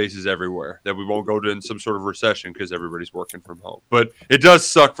office spaces everywhere, that we won't go to in some sort of recession because everybody's working from home. But it does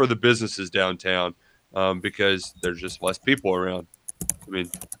suck for the businesses downtown because there's just less people around. I mean,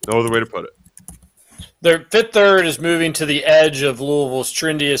 no other way to put it. Their Fifth Third is moving to the edge of Louisville's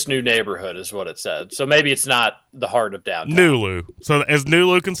trendiest new neighborhood, is what it said. So maybe it's not the heart of downtown. Nulu. So is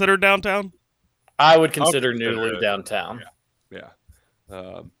Nulu considered downtown? I would consider Nulu downtown. Yeah.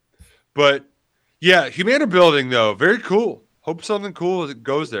 But yeah, Humana Building though, very cool. Hope something cool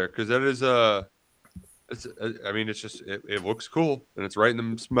goes there because that is it looks cool and it's right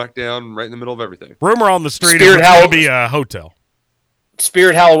in the smack down, right in the middle of everything. Rumor on the street is it's going to be a hotel.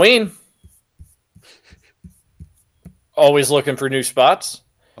 Spirit Halloween. Always looking for new spots.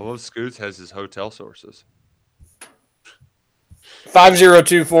 I love Scoots has his hotel sources.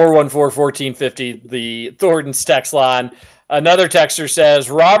 502-414-1450, the Thornton's text line. Another texter says,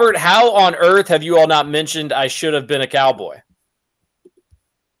 Robert, how on earth have you all not mentioned I should have been a cowboy?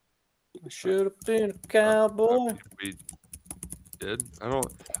 I should have been a cowboy. We did? I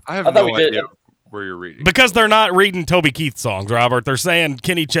have no idea where you're reading. Because they're not reading Toby Keith songs, Robert. They're saying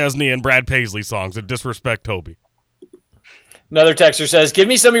Kenny Chesney and Brad Paisley songs that disrespect Toby. Another texter says, give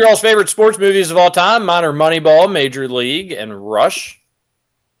me some of your all's favorite sports movies of all time. Mine are Moneyball, Major League, and Rush.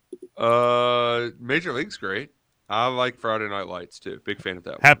 Major League's great. I like Friday Night Lights, too. Big fan of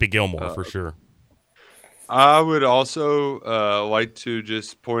that one. Happy Gilmore, for sure. I would also like to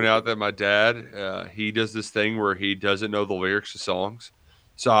just point out that my dad, he does this thing where he doesn't know the lyrics to songs.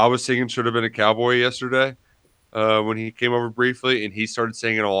 So I was singing Should Have Been a Cowboy yesterday when he came over briefly, and he started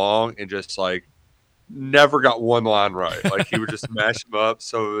singing along and just, like, never got one line right. Like, he would just mash them up.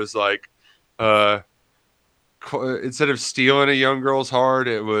 So it was like, instead of stealing a young girl's heart,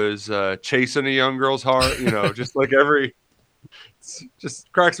 it was chasing a young girl's heart. Just like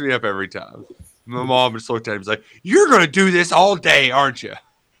just cracks me up every time. My mom just looked at him and was like, "You're going to do this all day, aren't you?"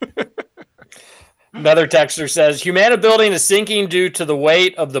 Another texter says, Humana building is sinking due to the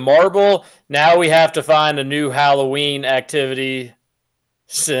weight of the marble. Now we have to find a new Halloween activity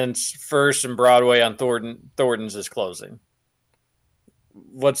since First and Broadway on Thornton's is closing.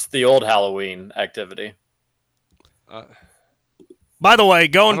 What's the old Halloween activity? By the way,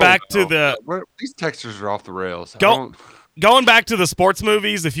 going back to these texters are off the rails. Going back to the sports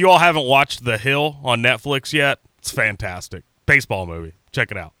movies, if you all haven't watched The Hill on Netflix yet, it's fantastic. Baseball movie.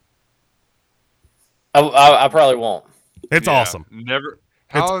 Check it out. I probably won't. It's awesome. Never.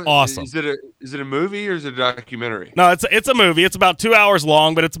 It's awesome. Is it a movie or is it a documentary? No, it's a movie. It's about 2 hours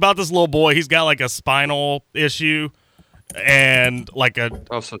long, but it's about this little boy. He's got like a spinal issue and like a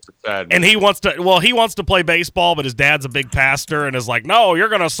so it's sad. And he wants to play baseball, but his dad's a big pastor and is like, "No, you're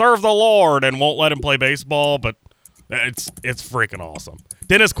going to serve the Lord," and won't let him play baseball, but it's freaking awesome.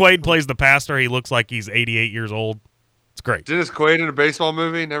 Dennis Quaid plays the pastor. He looks like he's 88 years old. It's great. Dennis Quaid in a baseball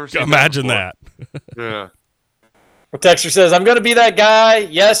movie? Never seen Imagine that. Yeah. Well, Texter says, I'm going to be that guy.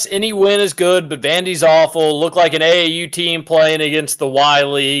 Yes, any win is good, but Vandy's awful. Look like an AAU team playing against the Y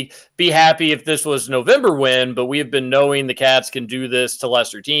League. Be happy if this was November win, but we have been knowing the Cats can do this to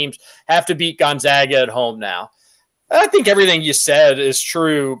lesser teams. Have to beat Gonzaga at home now. I think everything you said is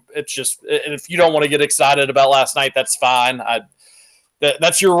true. It's just, if you don't want to get excited about last night, that's fine.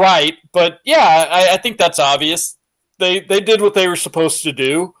 That's your right. But yeah, I think that's obvious. They did what they were supposed to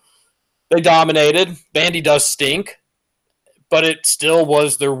do. They dominated. Vandy does stink, but it still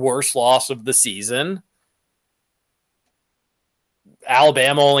was their worst loss of the season.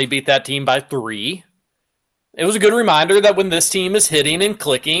 Alabama only beat that team by 3. It was a good reminder that when this team is hitting and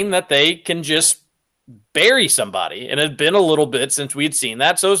clicking, that they can just bury somebody. And it had been a little bit since we'd seen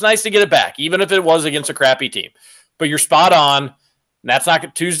that, so it's nice to get it back, even if it was against a crappy team. But you're spot on. That's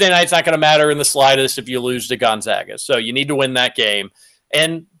not Tuesday night's not going to matter in the slightest if you lose to Gonzaga. So you need to win that game.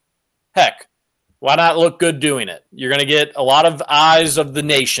 And heck, why not look good doing it? You're going to get a lot of eyes of the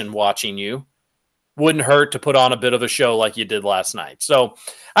nation watching you. Wouldn't hurt to put on a bit of a show like you did last night. So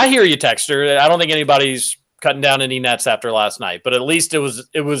I hear you, Texter. I don't think anybody's cutting down any nets after last night, but at least it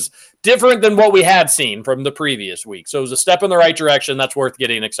was different than what we had seen from the previous week. So it was a step in the right direction. That's worth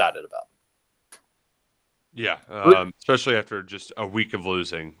getting excited about. Yeah, especially after just a week of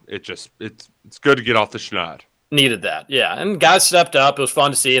losing. It's good to get off the schneid. Needed that, yeah. And guys stepped up. It was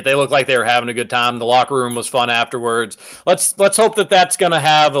fun to see it. They looked like they were having a good time. The locker room was fun afterwards. Let's hope that that's going to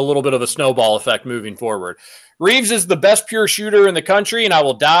have a little bit of a snowball effect moving forward. Reeves is the best pure shooter in the country, and I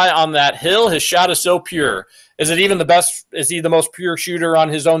will die on that hill. His shot is so pure. Is it even the best? Is he the most pure shooter on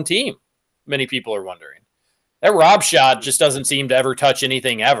his own team? Many people are wondering. That Rob shot just doesn't seem to ever touch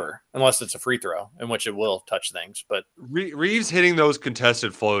anything ever, unless it's a free throw, in which it will touch things. But Reeves hitting those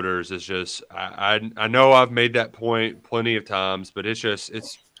contested floaters is just I know I've made that point plenty of times, but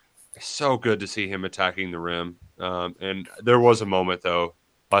it's so good to see him attacking the rim. And there was a moment though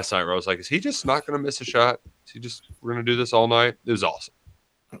last night where I was like, is he just not going to miss a shot? We're going to do this all night? It was awesome.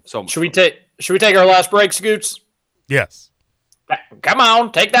 So should we take our last break, Scoots? Yes. Come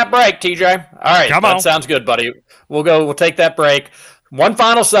on, take that break, TJ. All right, that sounds good, buddy. We'll take that break. One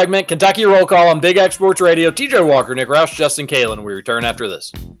final segment, Kentucky Roll Call on Big X Sports Radio. TJ Walker, Nick Roush, Justin Kalen. We return after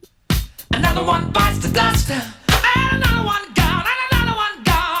this. Another one bites the dust. Another one gone. Another one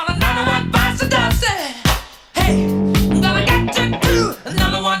gone. Another one bites the dust. Hey, I'm gonna get you too.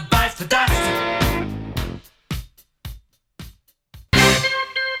 Another one bites the dust.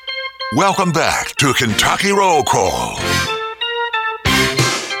 Welcome back to Kentucky Roll Call.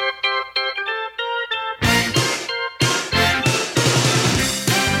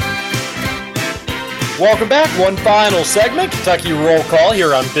 Welcome back. One final segment, Kentucky Roll Call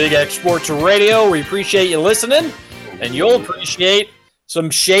here on Big X Sports Radio. We appreciate you listening, and you'll appreciate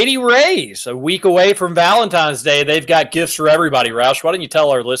some Shady Rays. A week away from Valentine's Day, they've got gifts for everybody. Roush, why don't you tell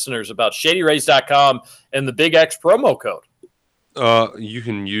our listeners about ShadyRays.com and the Big X promo code? You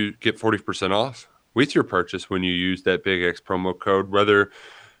can get 40% off with your purchase when you use that Big X promo code, whether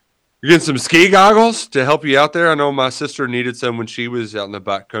you're getting some ski goggles to help you out there. I know my sister needed some when she was out in the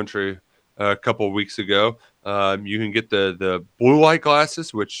backcountry a couple of weeks ago. You can get the blue light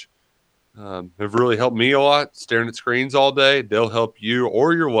glasses, which have really helped me a lot. Staring at screens all day, they'll help you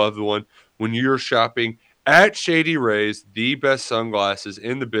or your loved one when you're shopping at Shady Rays, the best sunglasses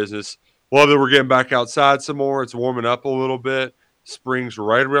in the business. Love that we're getting back outside some more. It's warming up a little bit. Spring's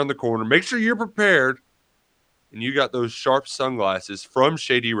right around the corner. Make sure you're prepared and you got those sharp sunglasses from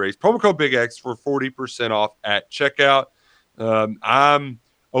Shady Rays, promo code Big X for 40% off at checkout. I'm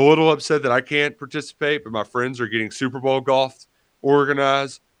a little upset that I can't participate, but my friends are getting Super Bowl golf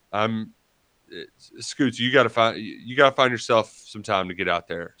organized. Scoots, you got to find yourself some time to get out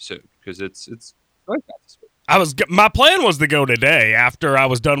there soon because it's. My plan was to go today after I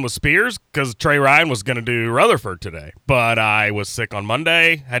was done with Spears because Trey Ryan was going to do Rutherford today, but I was sick on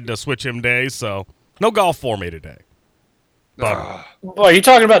Monday, had to switch him days, so no golf for me today. But, boy, are you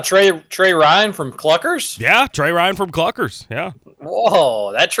talking about Trey Ryan from Cluckers? Yeah, Trey Ryan from Cluckers. Yeah.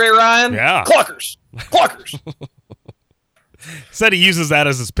 Whoa, that Trey Ryan? Yeah. Cluckers. Said he uses that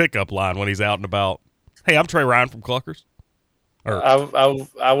as his pickup line when he's out and about. Hey, I'm Trey Ryan from Cluckers.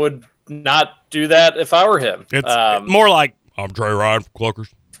 I would not do that if I were him. It's more like, I'm Trey Ryan from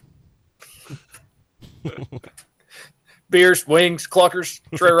Cluckers. Beers, wings, Cluckers,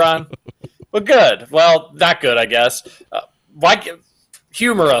 Trey Ryan. Well, good. Well, not good, I guess.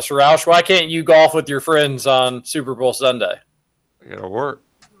 Humor us, Roush. Why can't you golf with your friends on Super Bowl Sunday? I gotta work.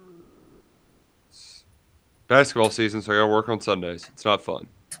 It's basketball season, so I gotta work on Sundays. It's not fun.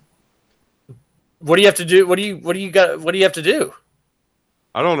 What do you have to do? What do you have to do?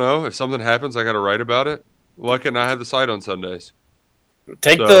 I don't know. If something happens, I gotta write about it. Why can't I have the site on Sundays?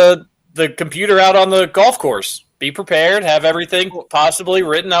 Take the computer out on the golf course. Be prepared. Have everything possibly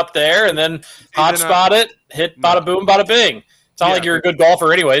written up there, and then hotspot it. Hit bada boom, bada bing. It's not like you're a good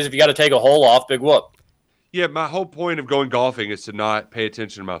golfer, anyways. If you got to take a hole off, big whoop. Yeah, my whole point of going golfing is to not pay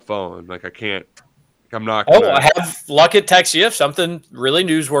attention to my phone. Like I can't. I'm not. I have Luckett text you if something really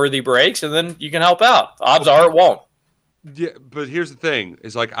newsworthy breaks, and then you can help out. Odds are it won't. Yeah, but here's the thing: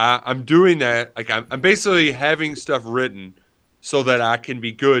 is like I'm doing that. Like I'm basically having stuff written so that I can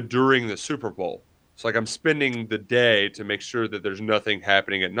be good during the Super Bowl. It's like I'm spending the day to make sure that there's nothing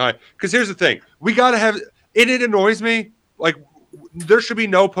happening at night. Because here's the thing: we got to have. It annoys me. Like there should be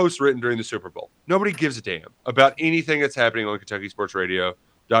no post written during the Super Bowl. Nobody gives a damn about anything that's happening on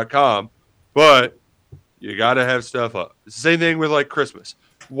KentuckySportsRadio.com. But you got to have stuff up. It's the same thing with like Christmas.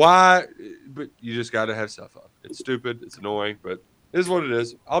 Why? But you just got to have stuff up. It's stupid. It's annoying, but it is what it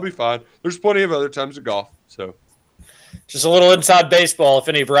is. I'll be fine. There's plenty of other times to golf. So, just a little inside baseball. If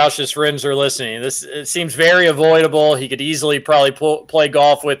any of Roush's friends are listening, it seems very avoidable. He could easily probably play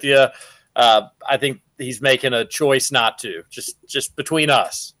golf with you. I think he's making a choice not to. Just between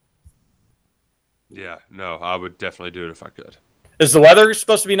us. Yeah. No, I would definitely do it if I could. Is the weather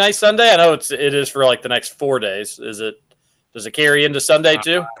supposed to be nice Sunday? I know it is for like the next 4 days. Does it carry into Sunday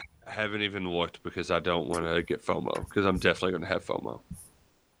too? I haven't even looked because I don't want to get FOMO because I'm definitely going to have FOMO.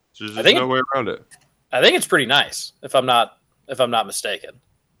 So there's no way around it. I think it's pretty nice if I'm not mistaken.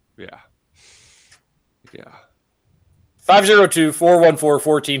 Yeah.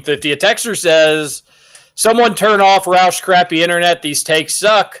 502-414-1450. A texter says, "Someone turn off Roush crappy internet. These takes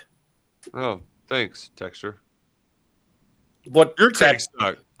suck." Oh, thanks, texter. What your takes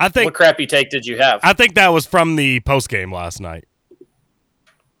suck? What crappy take did you have? I think that was from the post game last night.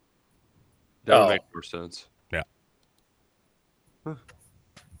 That would make more sense. Yeah. Huh.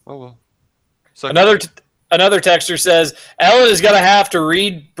 Oh well. Another texter says Ellen is going to have to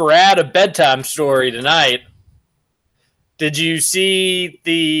read Brad a bedtime story tonight. Did you see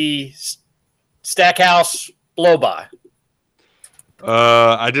the Stackhouse blow by?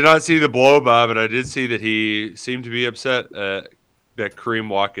 I did not see the blow by, but I did see that he seemed to be upset that Kareem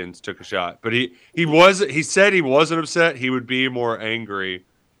Watkins took a shot. But he said he wasn't upset. He would be more angry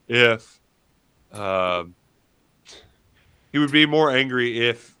if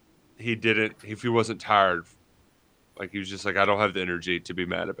if he wasn't tired. Like he was just like, I don't have the energy to be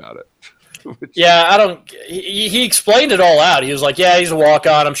mad about it. Yeah, I don't. He explained it all out. He was like, yeah, he's a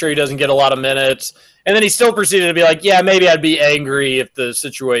walk-on. I'm sure he doesn't get a lot of minutes. And then he still proceeded to be like, yeah, maybe I'd be angry if the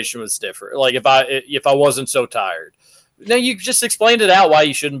situation was different. Like if I wasn't so tired. No, you just explained it out why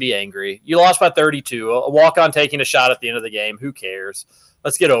you shouldn't be angry. You lost by 32. A walk-on taking a shot at the end of the game. Who cares?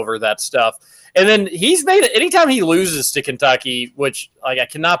 Let's get over that stuff. And then he's made it anytime he loses to Kentucky, which like I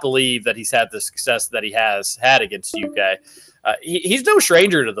cannot believe that he's had the success that he has had against UK. He's no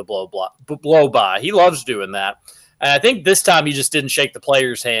stranger to the blow by. He loves doing that. And I think this time he just didn't shake the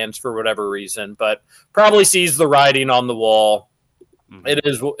players' hands for whatever reason, but probably sees the writing on the wall. Mm-hmm. It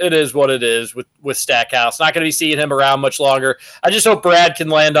is what it is with Stackhouse. Not going to be seeing him around much longer. I just hope Brad can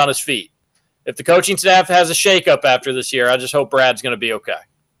land on his feet. If the coaching staff has a shakeup after this year, I just hope Brad's going to be okay.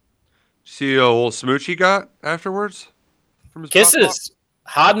 See a little smooch he got afterwards? From his kisses.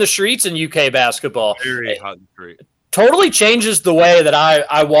 Hot in the streets in UK basketball. Very hot in the street. Totally changes the way that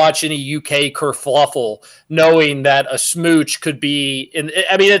I watch any UK kerfluffle, knowing that a smooch could be in.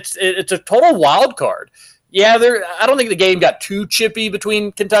 I mean, it's a total wild card. Yeah, I don't think the game got too chippy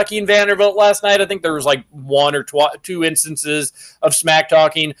between Kentucky and Vanderbilt last night. I think there was like one or two instances of smack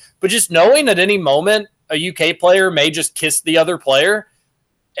talking. But just knowing at any moment a UK player may just kiss the other player,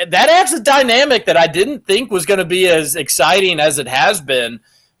 that adds a dynamic that I didn't think was going to be as exciting as it has been.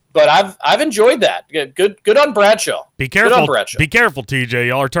 But I've enjoyed that. Good on Bradshaw. Be careful. Good on Bradshaw. Be careful, TJ.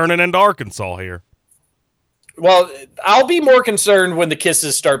 Y'all are turning into Arkansas here. Well, I'll be more concerned when the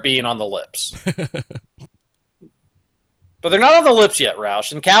kisses start being on the lips. But they're not on the lips yet,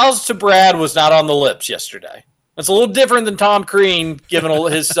 Roush. And Cal's to Brad was not on the lips yesterday. That's a little different than Tom Crean giving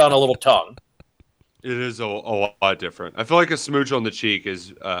his son a little tongue. It is a lot different. I feel like a smooch on the cheek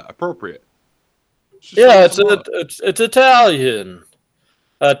is appropriate. It's Italian.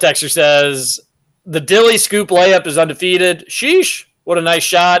 Texter says, the Dilly scoop layup is undefeated. Sheesh. What a nice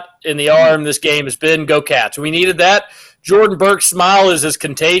shot in the arm this game has been. Go Cats. We needed that. Jordan Burke's smile is as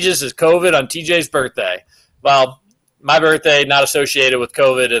contagious as COVID on TJ's birthday. Well, my birthday, not associated with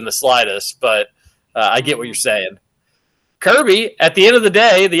COVID in the slightest, but I get what you're saying. Kirby, at the end of the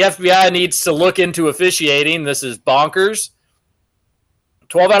day, the FBI needs to look into officiating. This is bonkers.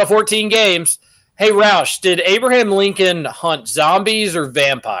 12 out of 14 games. Hey, Roush, did Abraham Lincoln hunt zombies or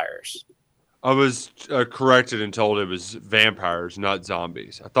vampires? I was corrected and told it was vampires, not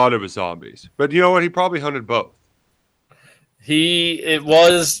zombies. I thought it was zombies. But you know what? He probably hunted both. It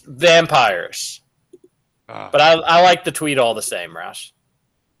was vampires. But I like the tweet all the same, Roush.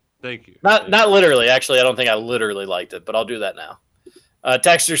 Thank you. Not literally. Actually, I don't think I literally liked it, but I'll do that now.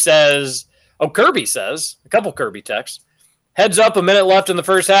 Texter says, Kirby says, a couple Kirby texts. Heads up, a minute left in the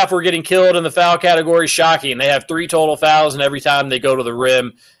first half. We're getting killed in the foul category. Shocking. They have 3 total fouls, and every time they go to the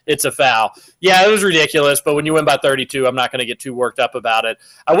rim, it's a foul. Yeah, it was ridiculous, but when you win by 32, I'm not going to get too worked up about it.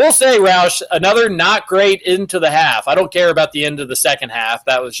 I will say, Roush, another not great into the half. I don't care about the end of the second half.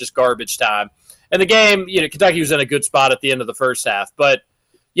 That was just garbage time. And the game, Kentucky was in a good spot at the end of the first half, but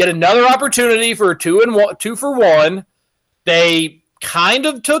yet another opportunity for a 2-for-1. They kind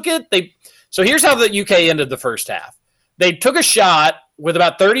of took it. So here's how the UK ended the first half. They took a shot with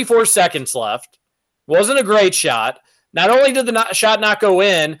about 34 seconds left. Wasn't a great shot. Not only did the shot not go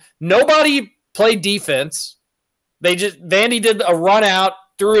in, nobody played defense. Vandy did a run out,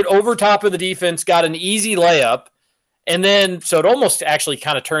 threw it over top of the defense, got an easy layup. And then, so it almost actually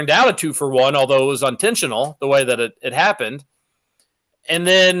kind of turned out a 2-for-1, although it was intentional the way that it happened. And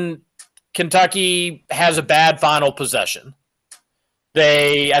then Kentucky has a bad final possession.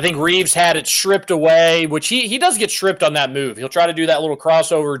 I think Reeves had it stripped away, which he does get stripped on that move. He'll try to do that little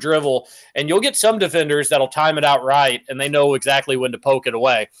crossover dribble, and you'll get some defenders that'll time it out right, and they know exactly when to poke it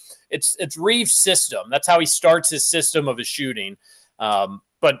away. It's Reeves' system. That's how he starts his system of his shooting.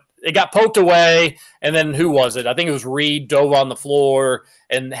 But it got poked away, and then who was it? I think it was Reed dove on the floor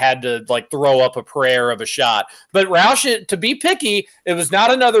and had to throw up a prayer of a shot. But Roush, to be picky, it was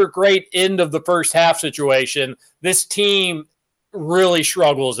not another great end of the first half situation. This team really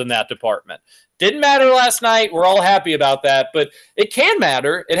struggles in that department. Didn't matter last night. We're all happy about that, but it can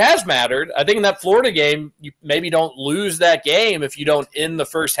matter. It has mattered. I think in that Florida game, you maybe don't lose that game if you don't end the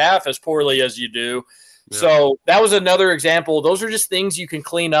first half as poorly as you do. Yeah. So that was another example. Those are just things you can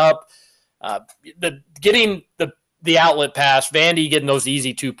clean up. Getting the outlet pass, Vandy getting those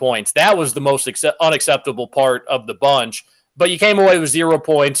easy 2 points, that was the most unacceptable part of the bunch. But you came away with 0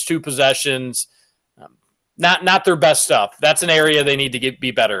 points, 2 possessions. Not their best stuff. That's an area they need to be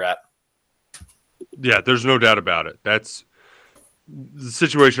better at. Yeah, there's no doubt about it. That's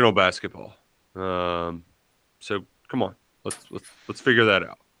situational basketball. So come on, let's figure that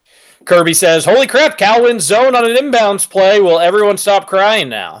out. Kirby says, "Holy crap! Cal wins zone on an inbounds play. Will everyone stop crying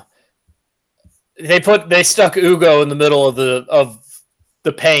now?" They stuck Ugo in the middle of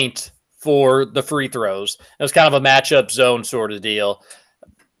the paint for the free throws. It was kind of a matchup zone sort of deal.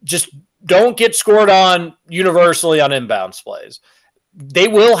 Just don't get scored on universally on inbounds plays. They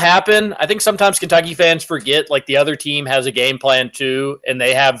will happen. I think sometimes Kentucky fans forget the other team has a game plan too, and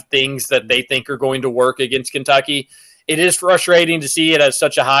they have things that they think are going to work against Kentucky. It is frustrating to see it at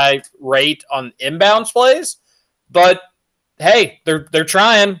such a high rate on inbounds plays, but hey, they're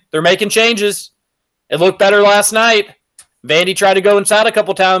trying. They're making changes. It looked better last night. Vandy tried to go inside a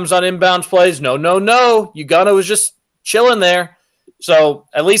couple times on inbounds plays. No. Ugonna was just chilling there. So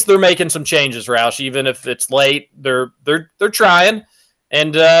at least they're making some changes, Roush. Even if it's late, they're trying,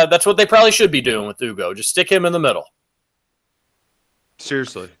 and that's what they probably should be doing with Ugo. Just stick him in the middle.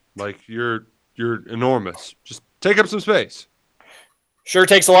 Seriously, you're enormous. Just take up some space. Sure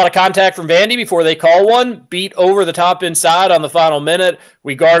takes a lot of contact from Vandy before they call one. Beat over the top inside on the final minute.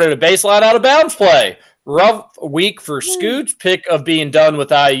 We guarded a baseline out of bounds play. rough week for Scoots. Pick of being done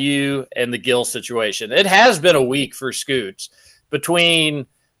with IU and the Gill situation. It has been a week for Scoots between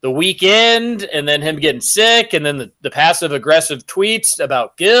the weekend and then him getting sick and then the passive aggressive tweets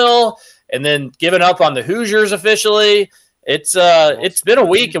about Gill and then giving up on the Hoosiers officially. It's been a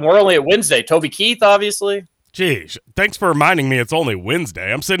week and we're only at Wednesday. Toby Keith, obviously. Geez, thanks for reminding me it's only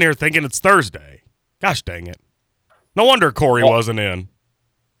Wednesday. I'm sitting here thinking it's Thursday. Gosh dang it. No wonder Corey wasn't in.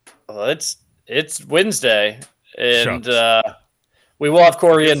 Well, it's Wednesday, and we will have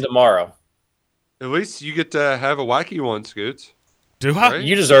Corey in tomorrow. At least you get to have a wacky one, Scoots. Do I? Right?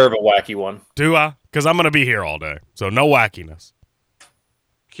 You deserve a wacky one. Do I? Because I'm going to be here all day, so no wackiness.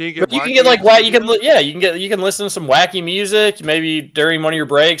 You can listen to some wacky music. Maybe during one of your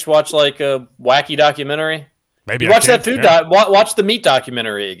breaks, watch like a wacky documentary. Maybe watch that food. Watch the meat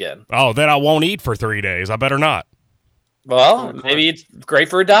documentary again. Oh, then I won't eat for 3 days. I better not. Well, maybe it's great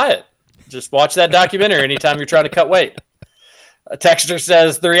for a diet. Just watch that documentary anytime you're trying to cut weight. A texter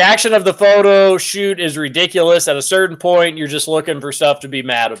says the reaction of the photo shoot is ridiculous. At a certain point, you're just looking for stuff to be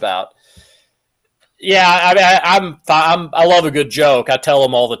mad about. Yeah, I love a good joke. I tell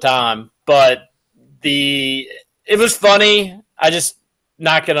them all the time, but it was funny.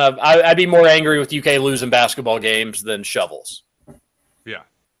 I'd be more angry with UK losing basketball games than shovels. Yeah,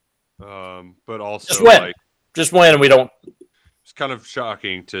 but also just win. Just win, and we don't. It's kind of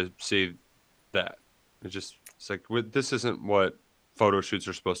shocking to see that. It's like this isn't what photo shoots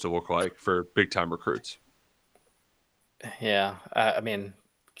are supposed to look like for big time recruits. Yeah, I mean,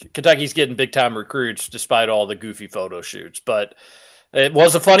 Kentucky's getting big time recruits despite all the goofy photo shoots. But it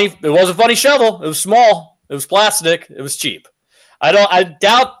was a funny shovel. It was small. It was plastic. It was cheap. I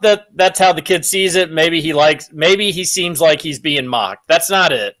doubt that that's how the kid sees it. Maybe he seems like he's being mocked. That's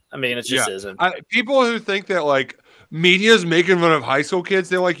not it. I mean, it just isn't. People who think that like media's making fun of high school kids,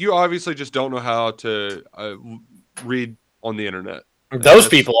 they're like, you obviously just don't know how to read on the internet. Those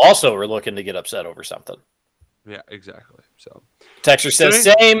people also are looking to get upset over something. Yeah, exactly. So Texter says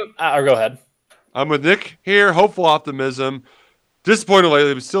same. Or go ahead. I'm with Nick here. Hopeful optimism. Disappointed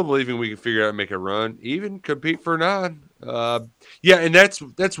lately, but still believing we can figure out and make a run, even compete for 9. Yeah, and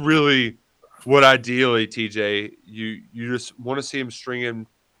that's really what ideally, TJ, you just want to see him stringing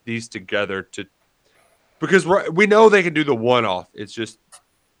these together because we know they can do the one-off. It's just,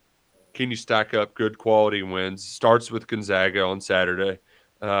 can you stack up good quality wins? Starts with Gonzaga on Saturday.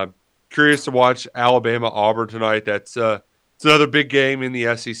 Curious to watch Alabama-Auburn tonight. It's another big game in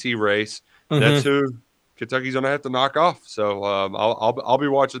the SEC race. Mm-hmm. That's who Kentucky's going to have to knock off. So I'll be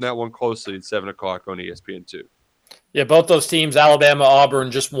watching that one closely at 7:00 on ESPN2. Yeah, both those teams, Alabama,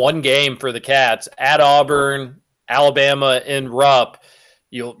 Auburn, just one game for the Cats at Auburn, Alabama in Rupp.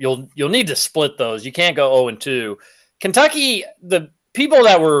 You'll need to split those. You can't go 0-2. Kentucky, the people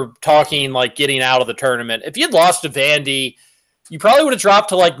that were talking like getting out of the tournament, if you'd lost to Vandy, you probably would have dropped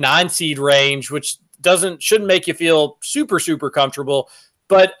to like 9 seed range, which shouldn't make you feel super, super comfortable.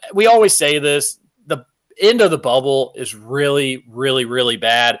 But we always say this, the end of the bubble is really, really, really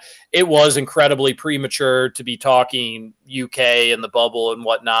bad. It was incredibly premature to be talking UK and the bubble and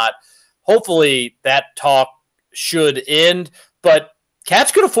whatnot. Hopefully that talk should end, but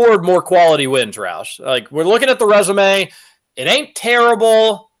Cats could afford more quality wins, Roush. Like, we're looking at the resume. It ain't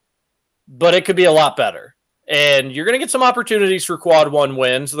terrible, but it could be a lot better. And you're going to get some opportunities for quad 1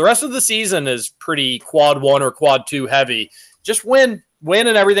 wins. The rest of the season is pretty quad 1 or quad 2 heavy. Just win,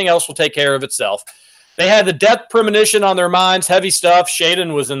 and everything else will take care of itself. They had the death premonition on their minds, heavy stuff.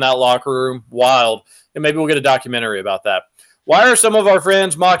 Shaden was in that locker room, wild. And maybe we'll get a documentary about that. Why are some of our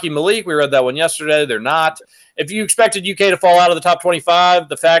friends mocking Malik? We read that one yesterday. They're not. If you expected UK to fall out of the top 25,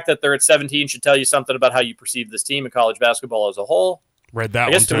 the fact that they're at 17 should tell you something about how you perceive this team in college basketball as a whole. Read that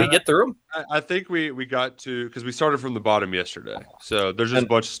I guess, one, did we get through them? I think we got to, because we started from the bottom yesterday. So there's just a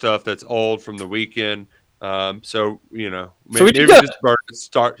bunch of stuff that's old from the weekend. So, maybe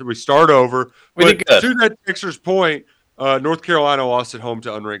we start over. But to that Texter's point, North Carolina lost at home to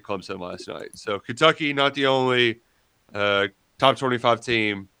unranked Clemson last night. So Kentucky, not the only top 25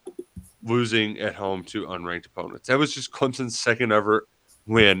 team losing at home to unranked opponents. That was just Clemson's second ever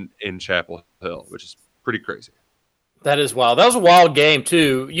win in Chapel Hill, which is pretty crazy. That is wild. That was a wild game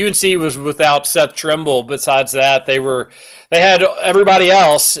too. UNC was without Seth Trimble. Besides that, they had everybody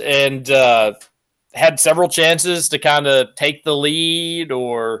else and had several chances to kind of take the lead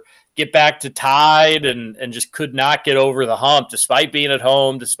or get back to tied and just could not get over the hump despite being at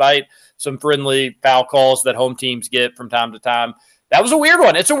home, despite some friendly foul calls that home teams get from time to time. That was a weird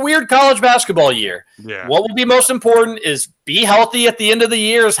one. It's a weird college basketball year. Yeah. What will be most important is be healthy at the end of the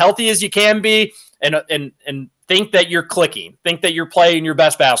year, as healthy as you can be, and think that you're clicking, think that you're playing your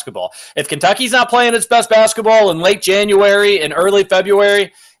best basketball. If Kentucky's not playing its best basketball in late January and early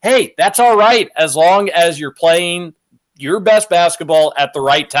February, hey, that's all right as long as you're playing your best basketball at the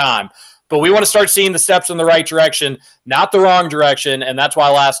right time. But we want to start seeing the steps in the right direction, not the wrong direction, and that's why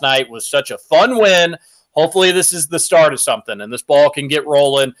last night was such a fun win. Hopefully this is the start of something, and this ball can get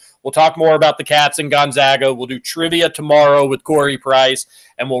rolling. We'll talk more about the Cats and Gonzaga. We'll do trivia tomorrow with Corey Price,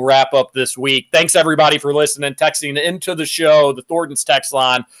 and we'll wrap up this week. Thanks, everybody, for listening, texting into the show, the Thornton's text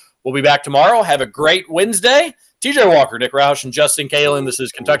line. We'll be back tomorrow. Have a great Wednesday. TJ Walker, Nick Roush, and Justin Kalen. This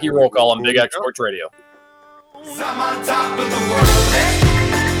is Kentucky Roll Call on Big X Sports Radio. I'm on top of the world.